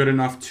 They're good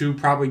enough to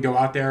probably go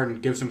out there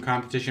and give some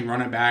competition,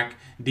 run it back.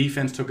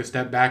 Defense took a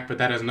step back, but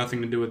that has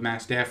nothing to do with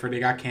Matt Stafford. They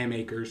got Cam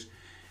Akers,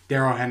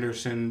 Darrell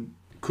Henderson,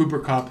 Cooper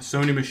Kupp,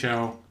 Sony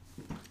Michel.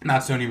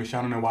 Not Sony Michel,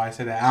 I don't know why I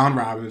said that. Allen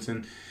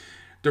Robinson.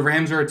 The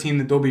Rams are a team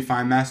that they'll be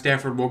fine. Matt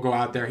Stafford will go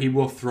out there. He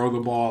will throw the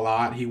ball a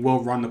lot. He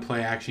will run the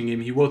play-action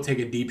game. He will take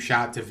a deep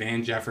shot to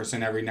Van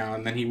Jefferson every now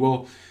and then. He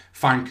will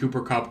find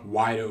Cooper Kupp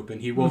wide open.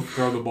 He will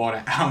throw the ball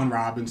to Allen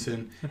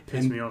Robinson. That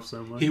pissed me off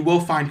so much. He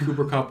will find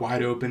Cooper Kupp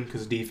wide open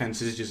because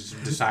defenses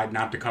just decide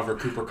not to cover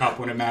Cooper Kupp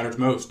when it matters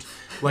most,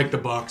 like the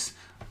Bucs,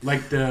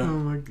 like the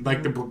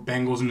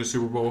Bengals in the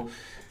Super Bowl.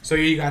 So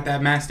you got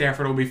that. Matt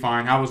Stafford will be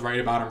fine. I was right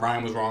about him.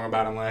 Ryan was wrong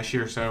about him last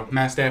year. So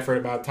Matt Stafford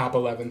about top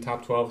 11,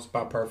 top 12 is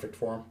about perfect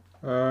for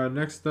him.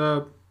 Next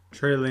up,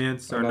 Trey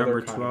Lance, our number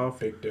 12.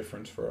 Big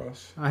difference for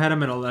us. I had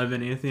him at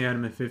 11. Anthony had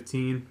him at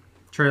 15.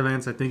 Trey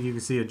Lance, I think you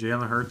can see a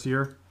Jalen Hurts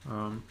year,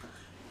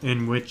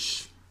 in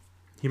which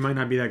he might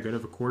not be that good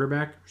of a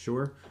quarterback,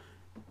 sure,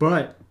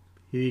 but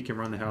he can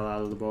run the hell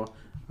out of the ball.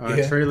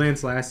 Trey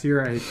Lance last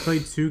year, I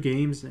played 2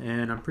 games,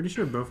 and I'm pretty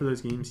sure both of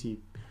those games he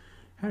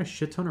had a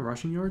shit ton of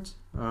rushing yards,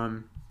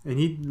 and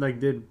he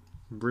did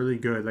really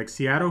good. Like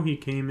Seattle, he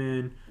came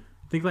in,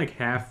 I think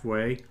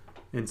halfway,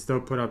 and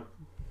still put up,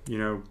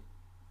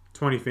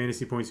 20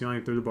 fantasy points. He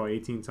only threw the ball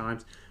 18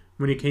 times.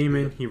 When he came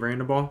in, he ran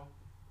the ball.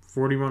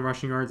 41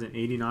 rushing yards and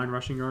 89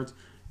 rushing yards.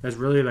 That's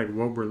really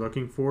what we're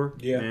looking for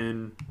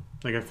in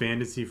a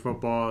fantasy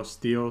football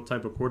steal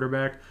type of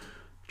quarterback.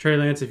 Trey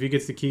Lance, if he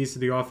gets the keys to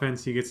the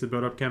offense, he gets to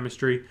build up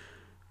chemistry.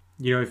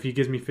 If he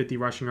gives me 50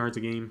 rushing yards a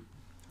game,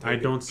 I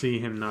don't see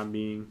him not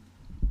being,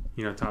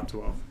 top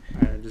 12.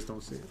 I just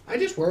don't see it. I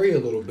just worry a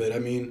little bit. I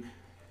mean,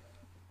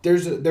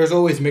 there's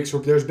always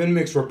there's been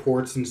mixed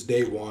reports since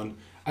day one.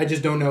 I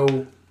just don't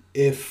know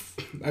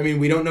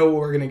we don't know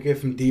what we're going to get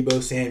from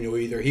Deebo Samuel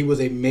either. He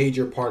was a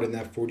major part in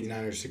that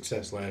 49ers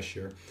success last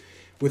year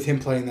with him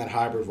playing that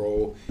hybrid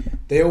role.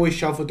 They always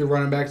shuffle through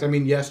running backs. I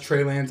mean, yes,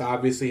 Trey Lance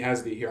obviously has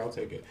I'll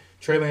take it.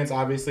 Trey Lance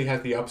obviously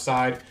has the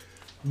upside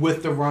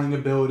with the running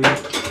ability.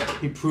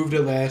 He proved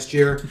it last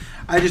year.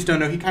 I just don't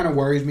know. He kind of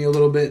worries me a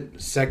little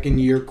bit.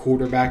 Second-year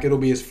quarterback. It'll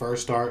be his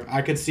first start.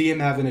 I could see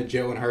him having a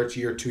Jalen Hurts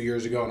year 2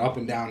 years ago, an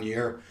up-and-down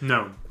year.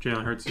 No,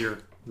 Jalen Hurts year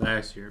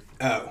last year.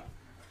 Oh.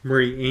 Where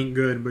he ain't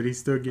good, but he's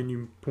still getting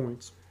you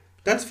points.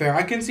 That's fair.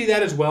 I can see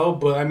that as well,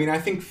 but I mean, I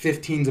think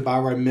 15's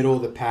about right middle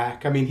of the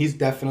pack. I mean, he's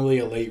definitely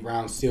a late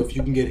round steal. If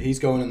you can he's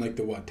going in the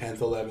 10th,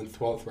 11th,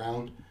 12th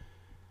round.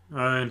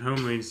 In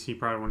home leagues, he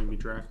probably won't even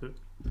be drafted.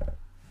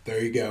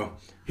 There you go.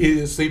 He's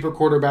a sleeper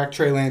quarterback,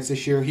 Trey Lance,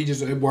 this year.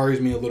 It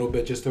worries me a little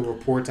bit, just the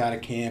reports out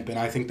of camp, and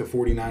I think the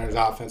 49ers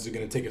offense is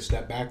going to take a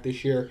step back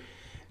this year.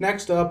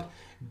 Next up,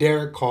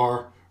 Derek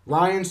Carr.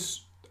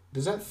 Ryan's,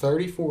 is that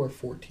 34 or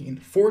 14?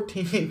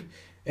 14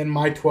 and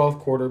my 12th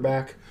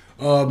quarterback.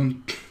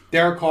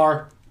 Derek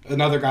Carr,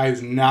 another guy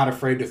who's not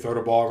afraid to throw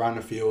the ball around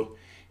the field.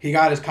 He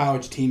got his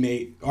college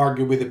teammate,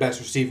 arguably the best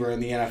receiver in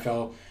the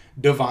NFL,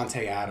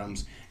 Devontae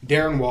Adams.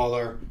 Darren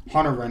Waller,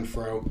 Hunter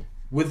Renfrow,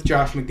 with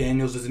Josh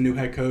McDaniels as a new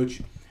head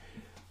coach.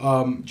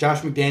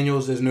 Josh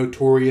McDaniels is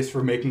notorious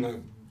for making a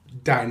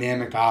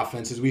dynamic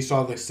offenses. We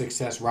saw the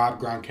success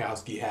Rob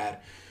Gronkowski had.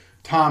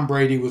 Tom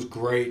Brady was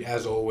great,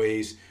 as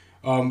always.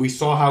 We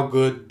saw how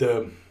good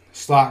the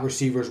slot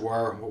receivers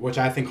were, which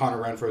I think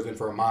Hunter Renfrow is in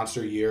for a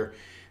monster year.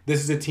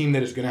 This is a team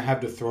that is going to have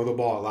to throw the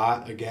ball a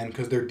lot, again,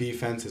 because their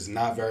defense is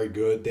not very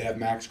good. They have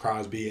Max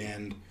Crosby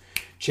and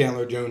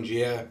Chandler Jones,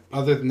 yeah.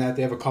 Other than that,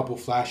 they have a couple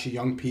flashy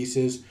young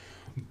pieces,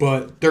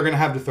 but they're going to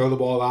have to throw the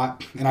ball a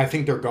lot, and I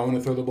think they're going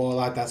to throw the ball a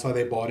lot. That's why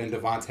they bought in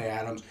Devontae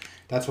Adams.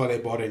 That's why they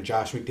bought in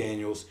Josh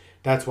McDaniels.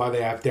 That's why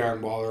they have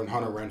Darren Waller and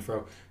Hunter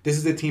Renfrow. This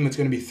is a team that's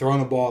going to be throwing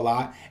the ball a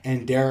lot,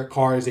 and Derek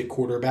Carr is a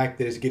quarterback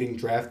that is getting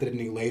drafted in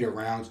the later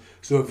rounds.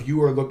 So if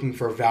you are looking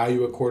for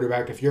value at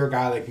quarterback, if you're a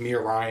guy like me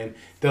or Ryan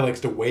that likes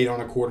to wait on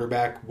a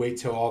quarterback, wait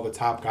till all the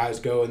top guys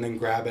go, and then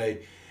grab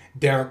a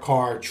Derek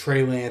Carr,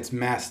 Trey Lance,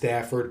 Matt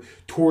Stafford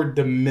toward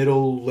the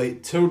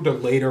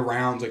later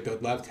rounds, like the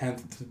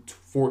 10th to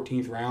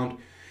 14th round,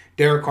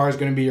 Derek Carr is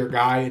going to be your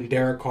guy, and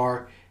Derek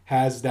Carr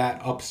has that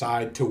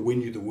upside to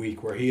win you the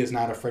week where he is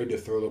not afraid to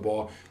throw the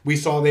ball. We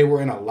saw they were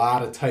in a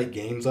lot of tight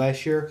games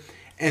last year,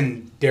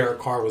 and Derek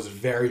Carr was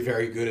very,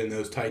 very good in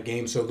those tight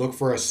games. So look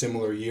for a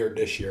similar year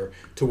this year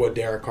to what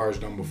Derek Carr has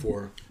done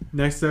before.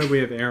 Next up, we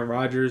have Aaron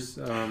Rodgers.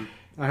 I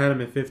had him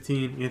at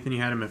 15. Anthony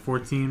had him at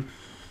 14.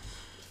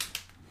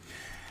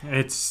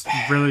 It's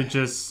really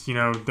just,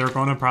 they're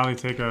going to probably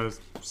take a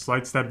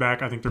slight step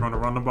back. I think they're going to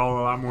run the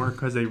ball a lot more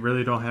because they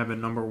really don't have a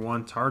number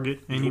one target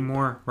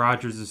anymore.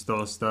 Rodgers is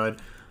still a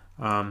stud.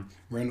 I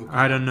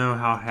don't know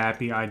how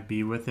happy I'd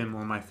be with him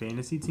on my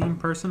fantasy team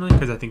personally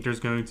because I think there's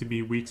going to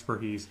be weeks where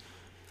he's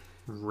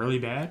really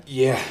bad.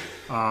 Yeah.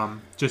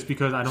 Just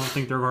because I don't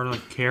think they're going to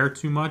care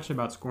too much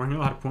about scoring a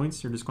lot of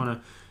points. They're just going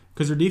to –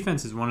 because their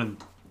defense is one of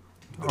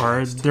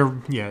their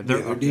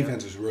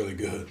defense is really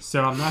good.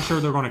 So I'm not sure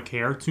they're going to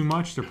care too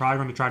much. They're probably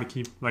going to try to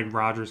keep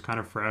Rodgers kind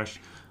of fresh,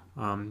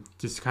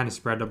 just kind of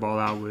spread the ball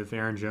out with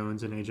Aaron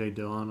Jones and A.J.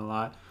 Dillon a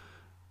lot.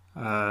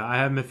 I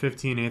have him at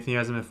 15. Anthony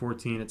has him at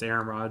 14. It's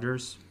Aaron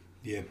Rodgers.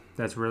 Yeah.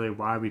 That's really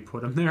why we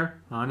put him there,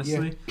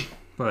 honestly. Yeah.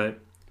 But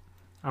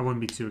I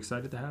wouldn't be too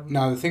excited to have him.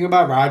 Now, the thing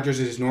about Rodgers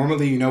is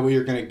normally you know what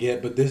you're going to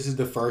get, but this is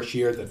the first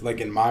year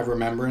that, in my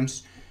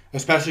remembrance,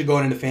 especially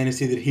going into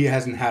fantasy, that he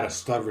hasn't had a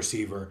stud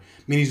receiver.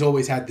 I mean, he's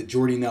always had the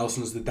Jordy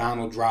Nelsons, the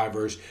Donald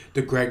Drivers,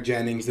 the Greg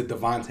Jennings, the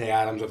Devontae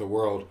Adams of the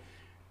world.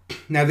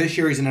 Now, this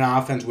year he's in an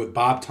offense with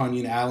Bob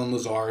Tunyon, Alan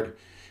Lazard,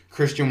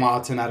 Christian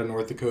Watson out of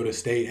North Dakota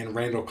State, and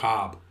Randall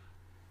Cobb.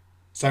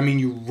 So, I mean,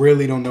 you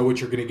really don't know what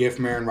you're going to get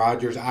from Aaron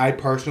Rodgers. I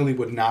personally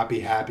would not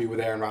be happy with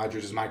Aaron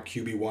Rodgers as my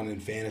QB1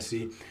 in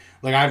fantasy.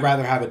 I'd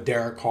rather have a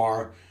Derek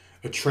Carr,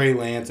 a Trey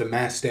Lance, a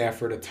Matt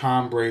Stafford, a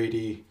Tom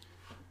Brady,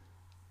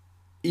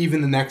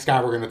 even the next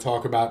guy we're going to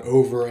talk about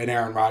over an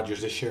Aaron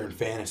Rodgers this year in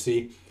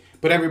fantasy.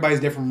 But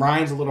everybody's different.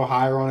 Ryan's a little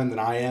higher on him than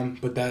I am,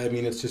 but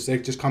it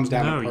just comes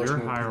down to personal.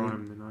 No, you're higher on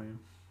him than I am.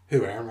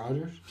 Who, Aaron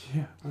Rodgers?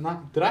 Yeah. I'm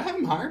not. Did I have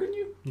him higher than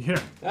you?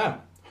 Yeah. Oh,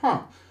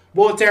 huh.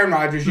 Well, it's Aaron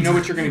Rodgers. You know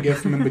what you're going to get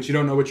from him, but you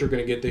don't know what you're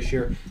going to get this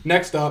year.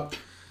 Next up,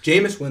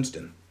 Jameis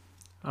Winston.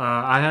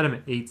 I had him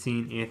at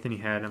 18. Anthony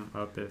had him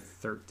up at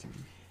 13.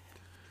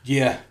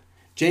 Yeah.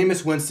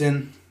 Jameis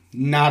Winston,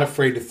 not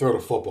afraid to throw the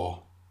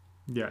football.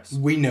 Yes.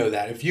 We know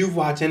that. If you've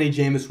watched any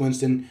Jameis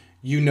Winston,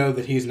 you know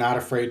that he's not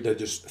afraid to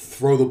just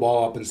throw the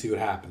ball up and see what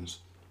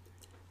happens.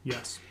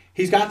 Yes.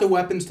 He's got the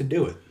weapons to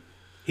do it.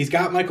 He's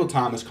got Michael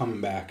Thomas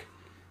coming back.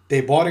 They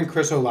bought in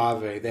Chris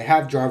Olave. They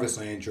have Jarvis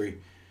Landry.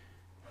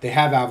 They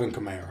have Alvin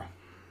Kamara.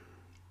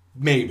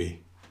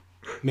 Maybe.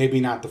 Maybe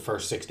not the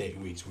first 6 to 8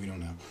 weeks. We don't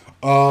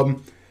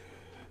know.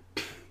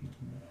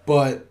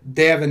 But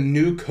they have a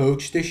new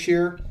coach this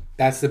year.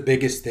 That's the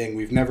biggest thing.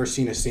 We've never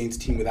seen a Saints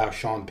team without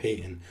Sean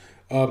Payton.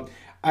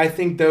 I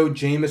think, though,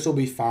 Jameis will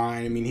be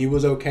fine. I mean, he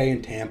was okay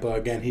in Tampa.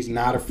 Again, he's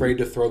not afraid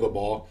to throw the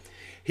ball.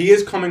 He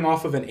is coming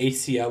off of an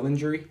ACL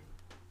injury.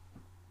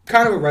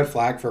 Kind of a red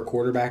flag for a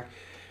quarterback.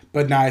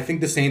 But no, I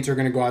think the Saints are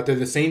going to go out there.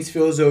 The Saints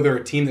feel as though they're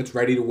a team that's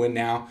ready to win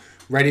now,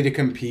 ready to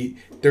compete.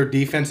 Their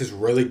defense is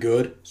really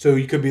good. So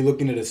you could be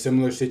looking at a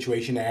similar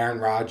situation to Aaron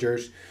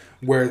Rodgers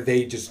where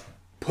they just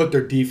put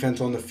their defense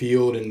on the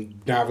field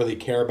and not really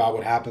care about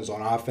what happens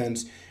on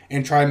offense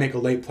and try and make a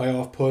late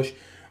playoff push.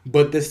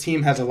 But this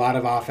team has a lot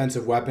of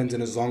offensive weapons,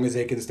 and as long as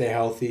they can stay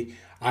healthy,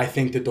 I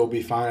think that they'll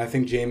be fine. I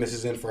think Jameis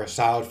is in for a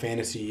solid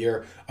fantasy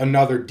year.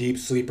 Another deep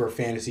sleeper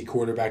fantasy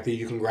quarterback that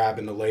you can grab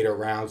in the later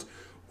rounds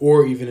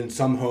or even in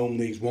some home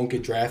leagues won't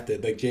get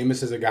drafted.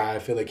 Jameis is a guy, I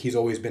feel like he's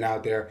always been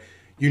out there.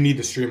 You need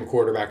to stream a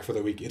quarterback for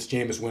the week. It's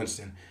Jameis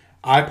Winston.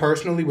 I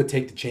personally would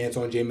take the chance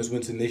on Jameis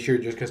Winston this year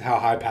just because how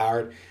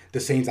high-powered the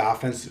Saints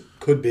offense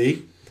could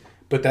be.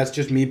 But that's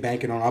just me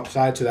banking on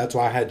upside, so that's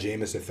why I had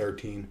Jameis at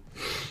 13.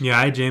 Yeah,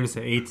 I had Jameis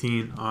at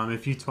 18.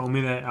 If you told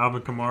me that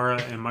Alvin Kamara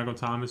and Michael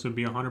Thomas would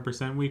be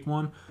 100% week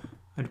one,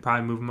 I'd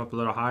probably move him up a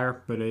little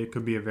higher, but it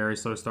could be a very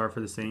slow start for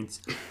the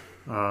Saints.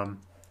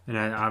 And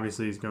that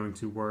obviously is going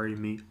to worry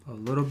me a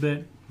little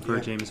bit for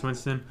Jameis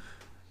Winston.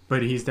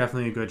 But he's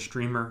definitely a good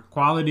streamer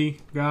quality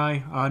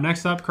guy.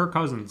 Next up, Kirk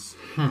Cousins.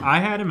 I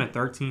had him at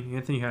 13.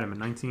 Anthony had him at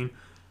 19.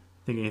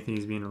 I think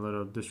Anthony's being a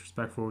little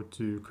disrespectful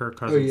to Kirk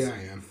Cousins. Oh, yeah,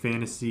 I am.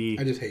 Fantasy.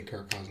 I just hate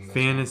Kirk Cousins.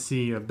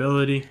 Fantasy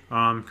ability.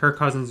 Kirk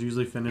Cousins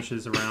usually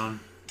finishes around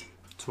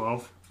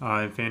 12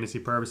 in fantasy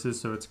purposes,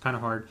 so it's kind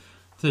of hard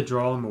to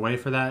draw him away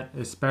for that,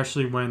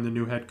 especially when the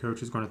new head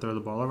coach is going to throw the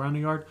ball around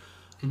the yard.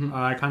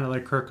 I kind of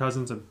like Kirk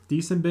Cousins a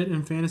decent bit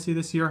in fantasy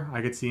this year.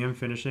 I could see him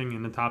finishing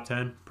in the top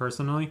 10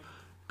 personally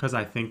because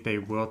I think they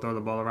will throw the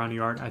ball around the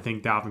yard. I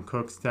think Dalvin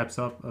Cook steps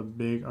up a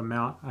big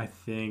amount. I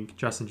think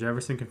Justin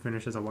Jefferson can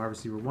finish as a wide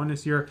receiver 1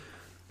 this year.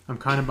 I'm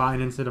kind of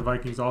buying into the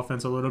Vikings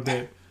offense a little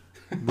bit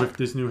with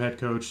this new head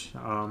coach.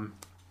 I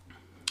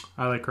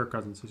like Kirk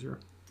Cousins this year.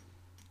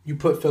 You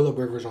put Phillip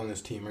Rivers on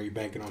this team. Are you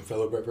banking on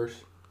Phillip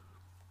Rivers?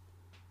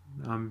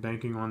 I'm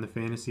banking on the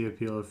fantasy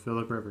appeal of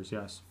Phillip Rivers,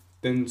 yes.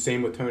 Then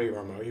same with Tony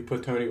Romo. You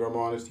put Tony Romo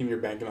on his team, you're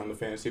banking on the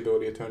fantasy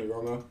ability of Tony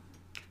Romo?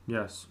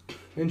 Yes.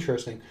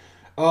 Interesting.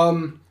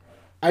 I'm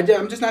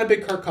just not a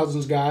big Kirk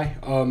Cousins guy.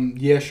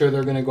 Yeah, sure,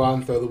 they're going to go out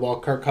and throw the ball.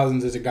 Kirk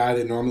Cousins is a guy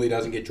that normally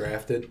doesn't get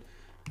drafted.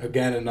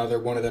 Again, another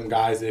one of them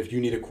guys that if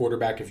you need a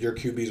quarterback, if your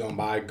QB's on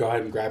bye, go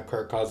ahead and grab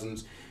Kirk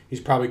Cousins. He's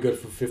probably good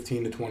for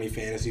 15 to 20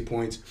 fantasy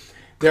points.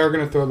 They're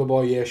going to throw the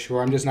ball, yeah,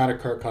 sure. I'm just not a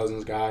Kirk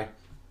Cousins guy.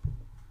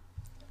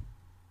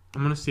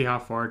 I'm going to see how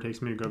far it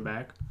takes me to go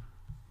back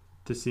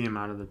to see him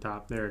out of the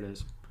top. There it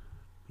is.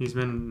 He's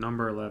been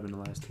number 11 the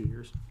last 2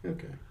 years.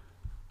 Okay.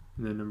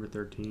 And then number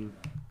 13.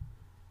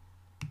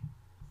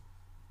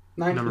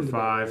 19 Number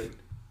 5.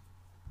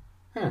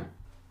 Huh.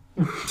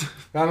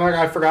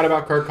 I forgot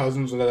about Kirk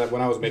Cousins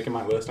when I was making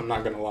my list. I'm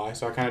not going to lie.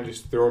 So I kind of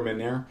just threw him in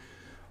there.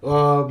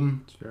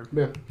 Sure.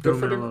 Yeah, good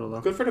for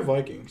the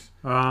Vikings.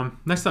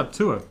 Next up,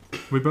 Tua.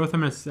 We both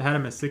had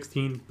him at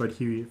 16, but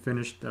he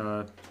finished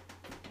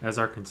as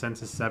our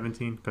consensus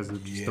 17 because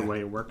of just the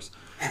way it works.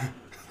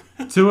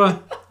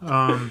 Tua,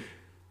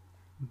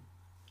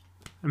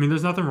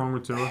 there's nothing wrong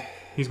with Tua.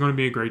 He's going to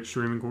be a great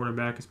streaming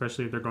quarterback,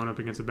 especially if they're going up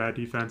against a bad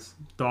defense.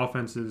 The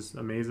offense is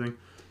amazing.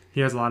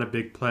 He has a lot of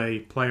big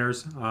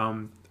players.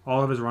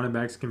 All of his running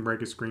backs can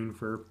break a screen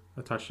for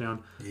a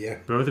touchdown. Yeah.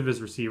 Both of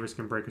his receivers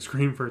can break a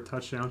screen for a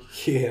touchdown.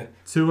 Yeah.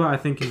 Tua, I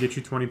think, can get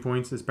you 20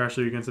 points,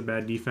 especially against a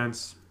bad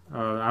defense.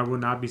 I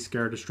would not be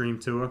scared to stream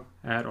Tua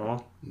at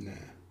all. Nah.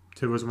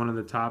 Tua's one of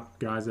the top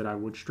guys that I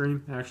would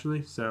stream,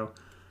 actually. So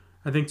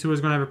I think Tua's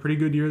going to have a pretty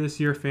good year this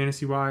year,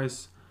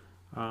 fantasy-wise.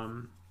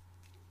 The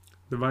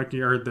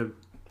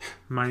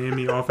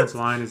Miami offense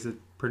line is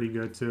pretty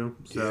good, too.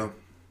 So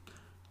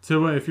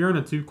Tua, if you're in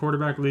a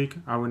 2-quarterback league,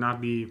 I would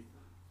not be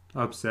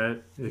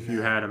upset if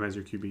you had him as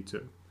your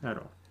QB2 at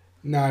all.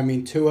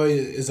 No, Tua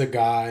is a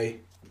guy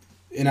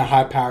in a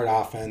high-powered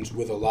offense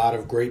with a lot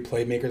of great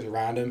playmakers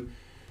around him.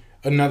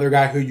 Another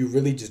guy who you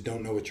really just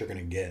don't know what you're going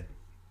to get.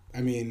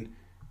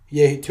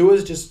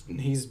 Tua's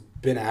he's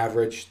been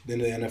average in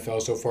the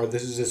NFL so far.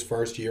 This is his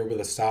first year with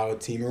a solid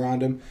team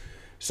around him.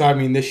 So,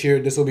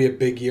 this will be a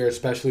big year,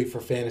 especially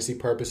for fantasy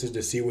purposes,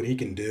 to see what he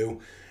can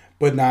do.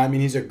 But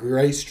he's a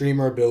great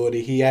streamer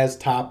ability. He has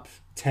top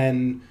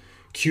 10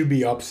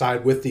 QB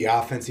upside with the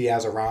offense he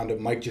has around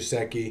him. Mike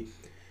Gesicki,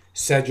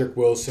 Cedric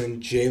Wilson,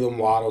 Jalen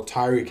Waddle,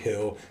 Tyreek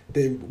Hill.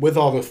 With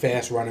all the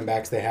fast running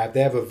backs they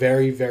have a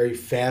very, very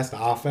fast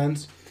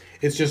offense.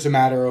 It's just a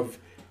matter of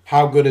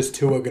how good is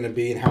Tua going to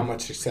be and how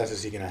much success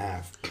is he going to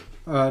have.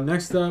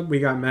 Next up, we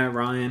got Matt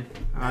Ryan.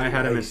 I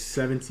had him at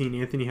 17.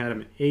 Anthony had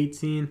him at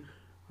 18.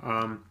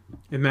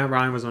 If Matt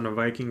Ryan was on the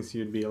Vikings,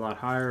 he'd be a lot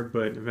higher.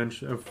 But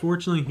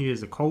unfortunately, he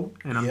is a Colt,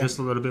 and I'm just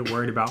a little bit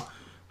worried about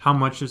how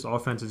much this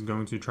offense is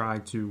going to try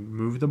to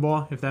move the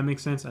ball, if that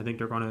makes sense. I think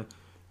they're going to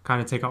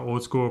kind of take an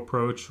old-school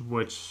approach,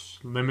 which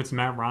limits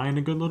Matt Ryan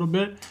a good little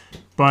bit.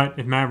 But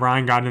if Matt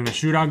Ryan got in a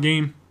shootout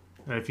game,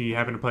 if he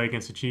happened to play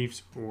against the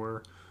Chiefs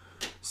or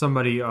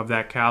somebody of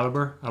that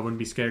caliber, I wouldn't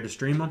be scared to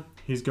stream him.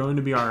 He's going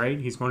to be all right.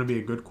 He's going to be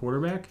a good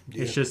quarterback.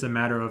 Yeah. It's just a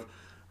matter of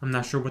I'm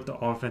not sure what the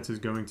offense is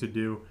going to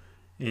do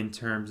in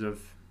terms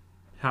of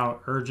how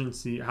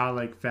fast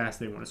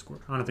they want to score.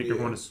 I don't think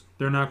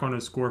they're not going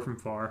to score from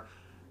far.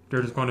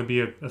 They're just going to be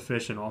an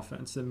efficient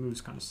offense that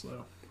moves kind of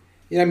slow.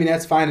 Yeah,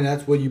 that's fine, and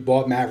that's what you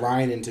bought Matt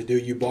Ryan in to do.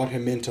 You bought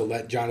him in to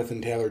let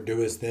Jonathan Taylor do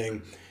his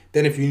thing.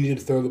 Then if you needed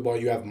to throw the ball,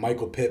 you have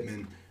Michael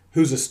Pittman,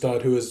 who's a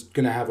stud, who is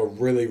going to have a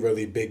really,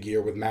 really big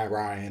year with Matt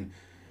Ryan.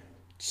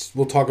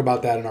 We'll talk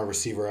about that in our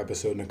receiver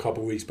episode in a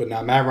couple weeks. But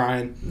now Matt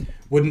Ryan,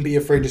 wouldn't be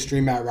afraid to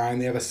stream Matt Ryan.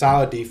 They have a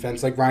solid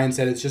defense. Like Ryan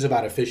said, it's just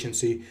about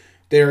efficiency.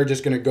 They're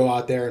just going to go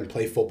out there and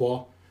play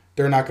football.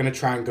 They're not going to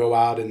try and go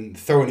out and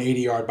throw an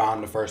 80-yard bomb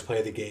the first play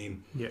of the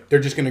game. Yeah. They're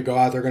just going to go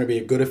out. They're going to be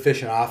a good,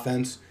 efficient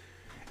offense.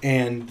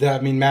 And,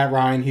 Matt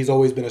Ryan, he's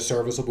always been a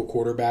serviceable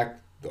quarterback.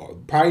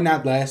 Probably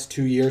not last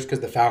 2 years because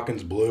the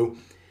Falcons blew.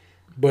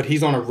 But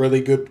he's on a really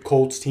good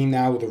Colts team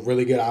now with a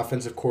really good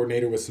offensive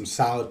coordinator with some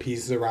solid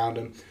pieces around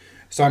him.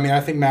 So,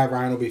 I think Matt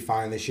Ryan will be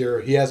fine this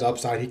year. He has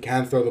upside. He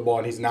can throw the ball,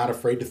 and he's not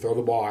afraid to throw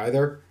the ball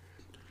either,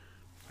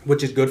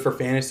 which is good for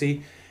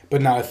fantasy.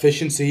 But now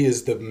efficiency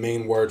is the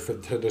main word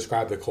to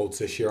describe the Colts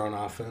this year on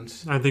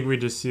offense. I think we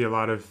just see a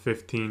lot of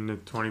 15 to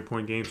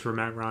 20-point games for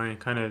Matt Ryan,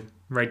 kind of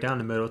right down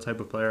the middle type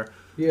of player.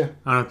 Yeah.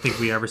 I don't think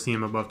we ever see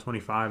him above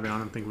 25, and I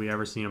don't think we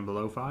ever see him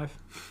below 5.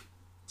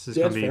 It's just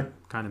going to be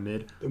kind of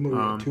mid.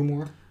 2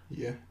 more?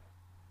 Yeah.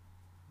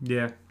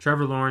 Yeah.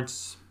 Trevor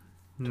Lawrence,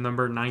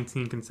 number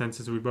 19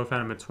 consensus. We both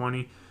had him at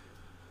 20.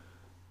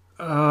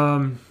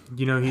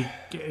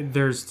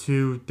 There's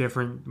two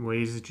different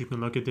ways that you can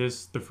look at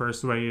this. The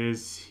first way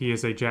is he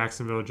is a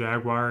Jacksonville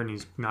Jaguar, and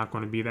he's not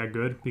going to be that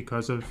good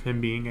because of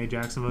him being a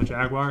Jacksonville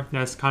Jaguar.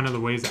 That's kind of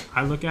the ways that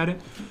I look at it.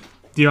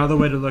 The other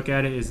way to look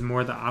at it is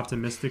more the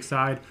optimistic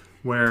side,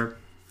 where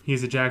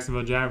he's a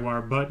Jacksonville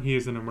Jaguar, but he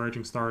is an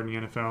emerging star in the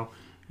NFL,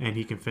 and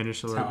he can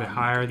finish a little bit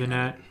higher than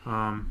that.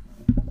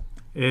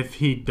 If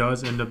he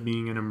does end up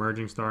being an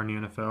emerging star in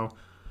the NFL,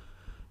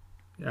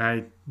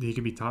 he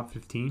could be top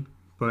 15.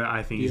 But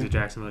I think he's a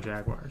Jacksonville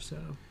Jaguar, so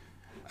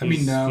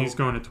he's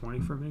going to 20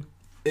 for me.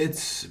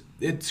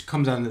 It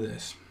comes down to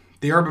this.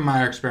 The Urban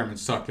Meyer experiment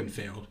sucked and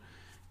failed.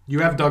 You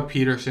have Doug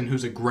Peterson,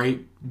 who's a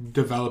great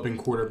developing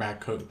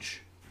quarterback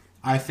coach.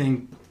 I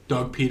think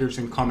Doug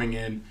Peterson coming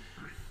in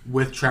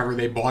with Trevor,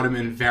 they bought him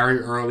in very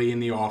early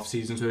in the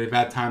offseason, so they've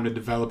had time to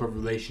develop a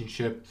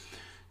relationship.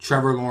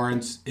 Trevor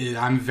Lawrence,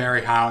 I'm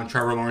very high on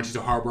Trevor Lawrence. He's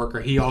a hard worker.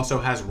 He also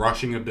has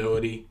rushing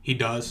ability. He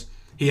does.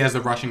 He has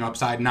the rushing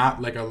upside,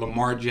 not like a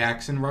Lamar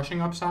Jackson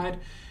rushing upside,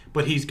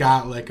 but he's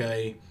got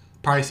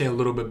probably say a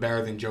little bit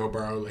better than Joe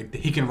Burrow. Like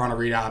he can run a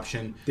read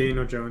option.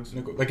 Daniel Jones.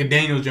 Like a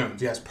Daniel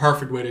Jones, yes.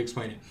 Perfect way to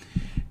explain it.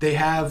 They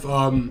have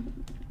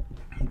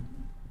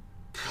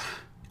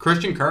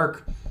Christian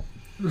Kirk.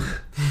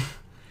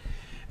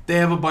 They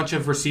have a bunch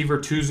of receiver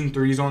 2s and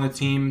 3s on the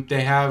team.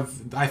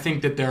 I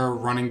think that their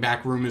running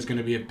back room is going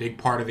to be a big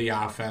part of the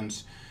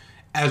offense,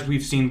 as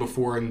we've seen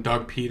before in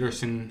Doug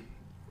Peterson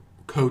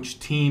coach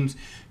teams.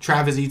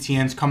 Travis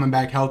Etienne's coming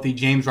back healthy.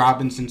 James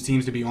Robinson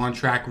seems to be on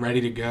track, ready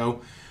to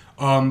go.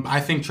 I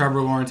think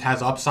Trevor Lawrence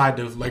has upside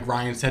to, like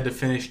Ryan said, to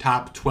finish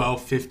top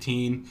 12,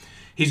 15.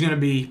 He's going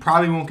to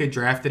probably won't get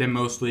drafted in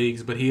most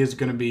leagues, but he is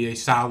going to be a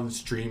solid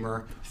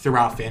streamer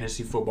throughout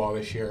fantasy football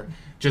this year,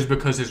 just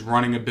because his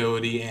running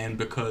ability and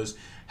because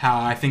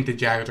how I think the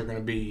Jags are going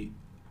to be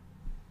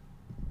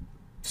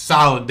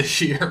solid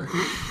this year.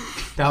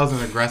 That was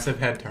an aggressive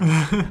head turn.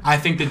 I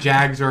think the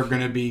Jags are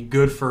going to be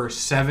good for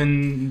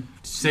 7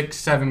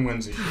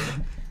 wins this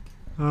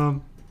year.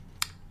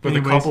 With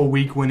a couple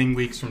winning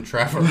weeks from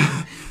Trevor.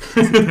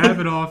 To cap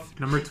it off,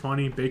 number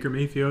 20, Baker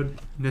Mayfield. And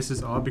this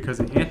is all because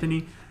of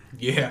Anthony.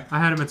 Yeah. I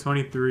had him at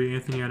 23.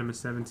 Anthony had him at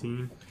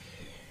 17.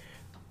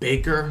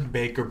 Baker.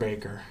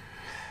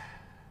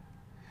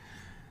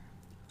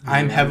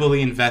 I'm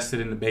heavily invested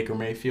in the Baker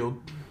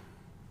Mayfield.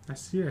 I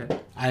see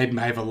it. I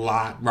have a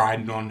lot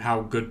riding on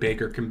how good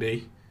Baker can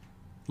be.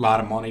 A lot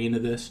of money into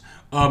this.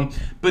 But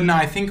no,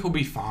 I think he'll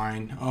be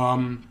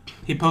fine.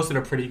 He posted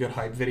a pretty good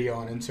hype video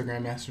on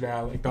Instagram yesterday.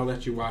 I'll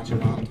let you watch it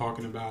while I'm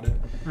talking about it.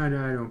 I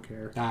don't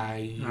care.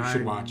 You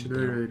should watch it. I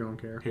really don't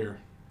care. Here,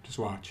 just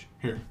watch.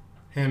 Here.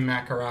 Him,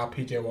 Matt Corral,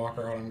 PJ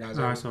Walker, all them guys.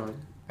 I saw it.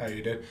 Oh,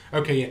 you did?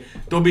 Okay, yeah.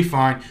 They'll be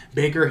fine.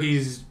 Baker,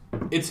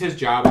 it's his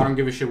job. I don't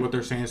give a shit what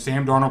they're saying.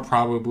 Sam Darnold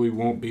probably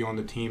won't be on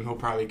the team. He'll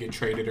probably get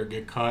traded or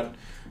get cut.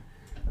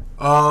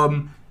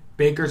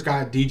 Baker's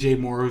got DJ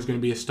Moore, who's going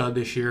to be a stud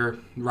this year.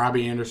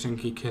 Robbie Anderson,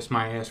 he kissed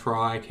my ass for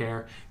all I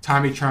care.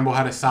 Tommy Tremble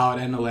had a solid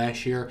end of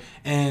last year.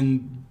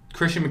 And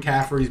Christian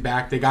McCaffrey's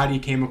back. They got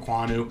Ike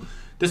Mekwonu.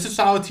 This is a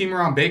solid team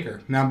around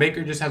Baker. Now,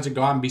 Baker just has to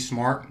go out and be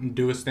smart and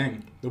do his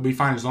thing. They'll be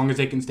fine as long as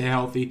they can stay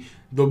healthy.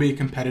 They'll be a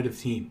competitive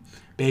team.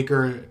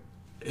 Baker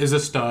is a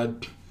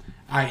stud.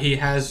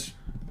 As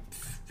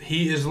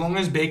long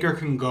as Baker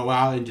can go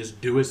out and just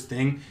do his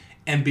thing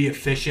and be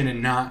efficient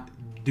and not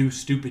do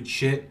stupid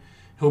shit,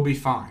 he'll be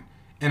fine.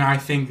 And I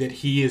think that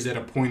he is at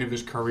a point of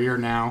his career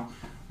now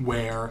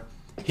where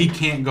he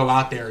can't go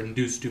out there and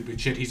do stupid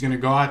shit. He's going to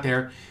go out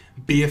there,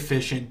 be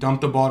efficient,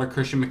 dump the ball to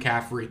Christian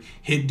McCaffrey,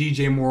 hit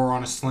DJ Moore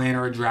on a slant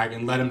or a drag,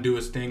 and let him do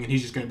his thing, and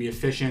he's just going to be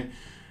efficient.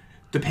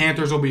 The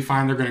Panthers will be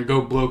fine. They're going to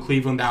go blow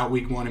Cleveland out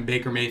week 1, and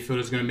Baker Mayfield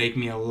is going to make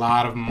me a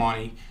lot of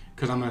money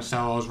because I'm going to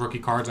sell all those rookie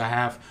cards I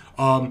have.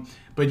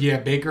 But yeah,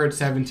 Baker at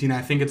 17,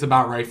 I think it's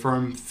about right for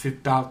him.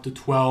 About the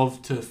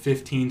 12 to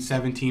 15,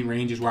 17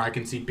 range is where I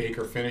can see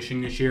Baker finishing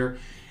this year.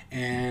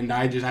 And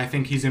I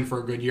think he's in for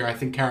a good year. I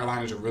think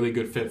Carolina's a really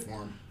good fit for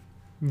him.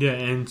 Yeah,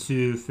 and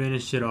to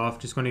finish it off,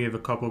 just going to give a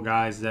couple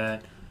guys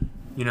that,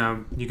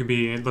 you could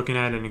be looking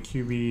at in a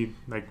QB,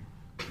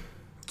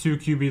 2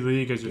 QB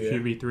league as your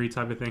QB3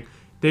 type of thing.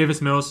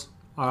 Davis Mills,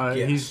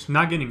 Yes. He's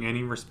not getting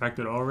any respect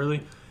at all,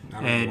 really.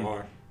 Not And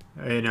anymore.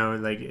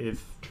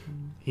 If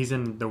he's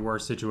in the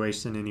worst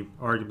situation, and he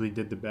arguably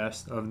did the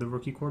best of the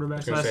rookie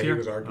quarterbacks last year. He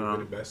was arguably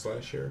the best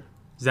last year.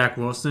 Zach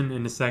Wilson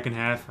in the second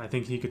half, I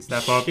think he could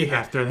step up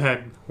after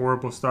that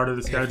horrible start of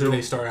the schedule. After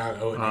they start out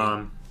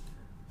 0-8.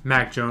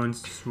 Mac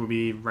Jones will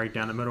be right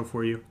down the middle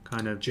for you,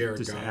 kind of Jared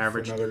just Goff,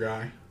 average. another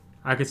guy.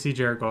 I could see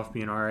Jared Goff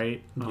being all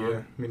right.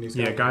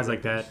 Guys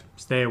like that.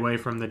 Stay away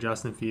from the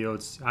Justin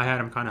Fields. I had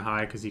him kind of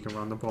high because he can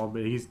run the ball,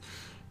 but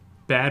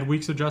bad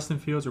weeks of Justin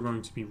Fields are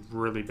going to be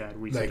really bad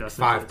weeks of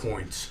Justin 5 Fields.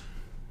 points.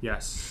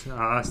 Yes.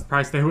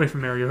 Probably stay away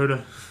from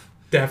Mariota.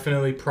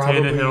 Definitely,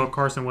 probably. Tannehill,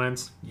 Carson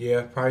Wentz.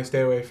 Yeah, probably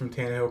stay away from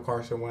Tannehill,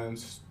 Carson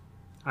Wentz.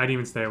 I'd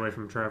even stay away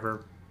from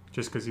Trevor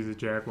just because he's a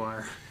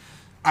Jaguar.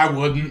 I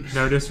wouldn't.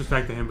 No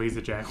disrespect to him, but he's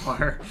a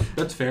Jaguar.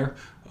 That's fair.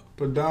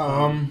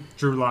 But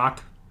Drew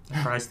Lock,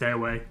 probably stay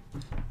away.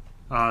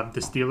 The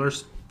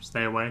Steelers,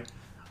 stay away.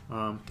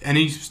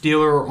 any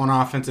Steeler on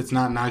offense that's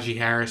not Najee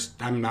Harris,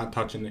 I'm not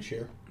touching this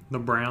year. The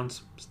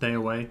Browns, stay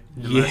away.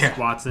 Unless Yeah.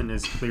 Watson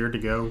is clear to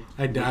go.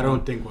 I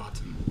don't think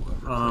Watson will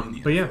ever play in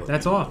the But yeah, NFL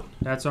that's again. all.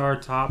 That's our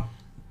top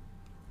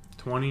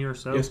 20 or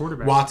so Yes.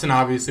 quarterbacks. Watson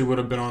obviously would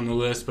have been on the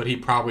list, but he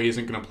probably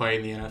isn't going to play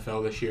in the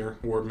NFL this year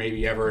or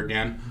maybe ever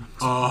again.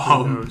 Who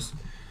knows?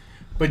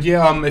 But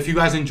yeah, if you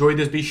guys enjoyed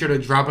this, be sure to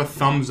drop a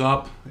thumbs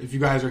up. If you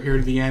guys are here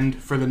to the end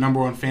for the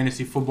 #1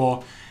 fantasy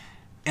football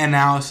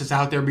analysis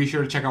out there, be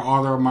sure to check out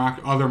all our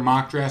other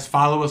mock drafts.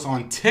 Follow us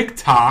on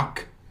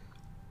TikTok,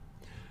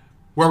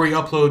 where we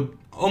upload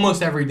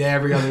almost every day,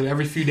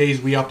 every few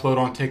days we upload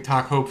on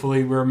TikTok.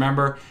 Hopefully, we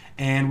remember.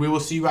 And we will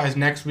see you guys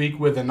next week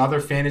with another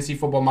fantasy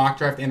football mock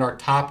draft and our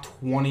top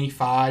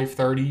 25,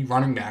 30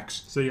 running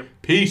backs. See ya.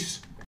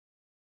 Peace.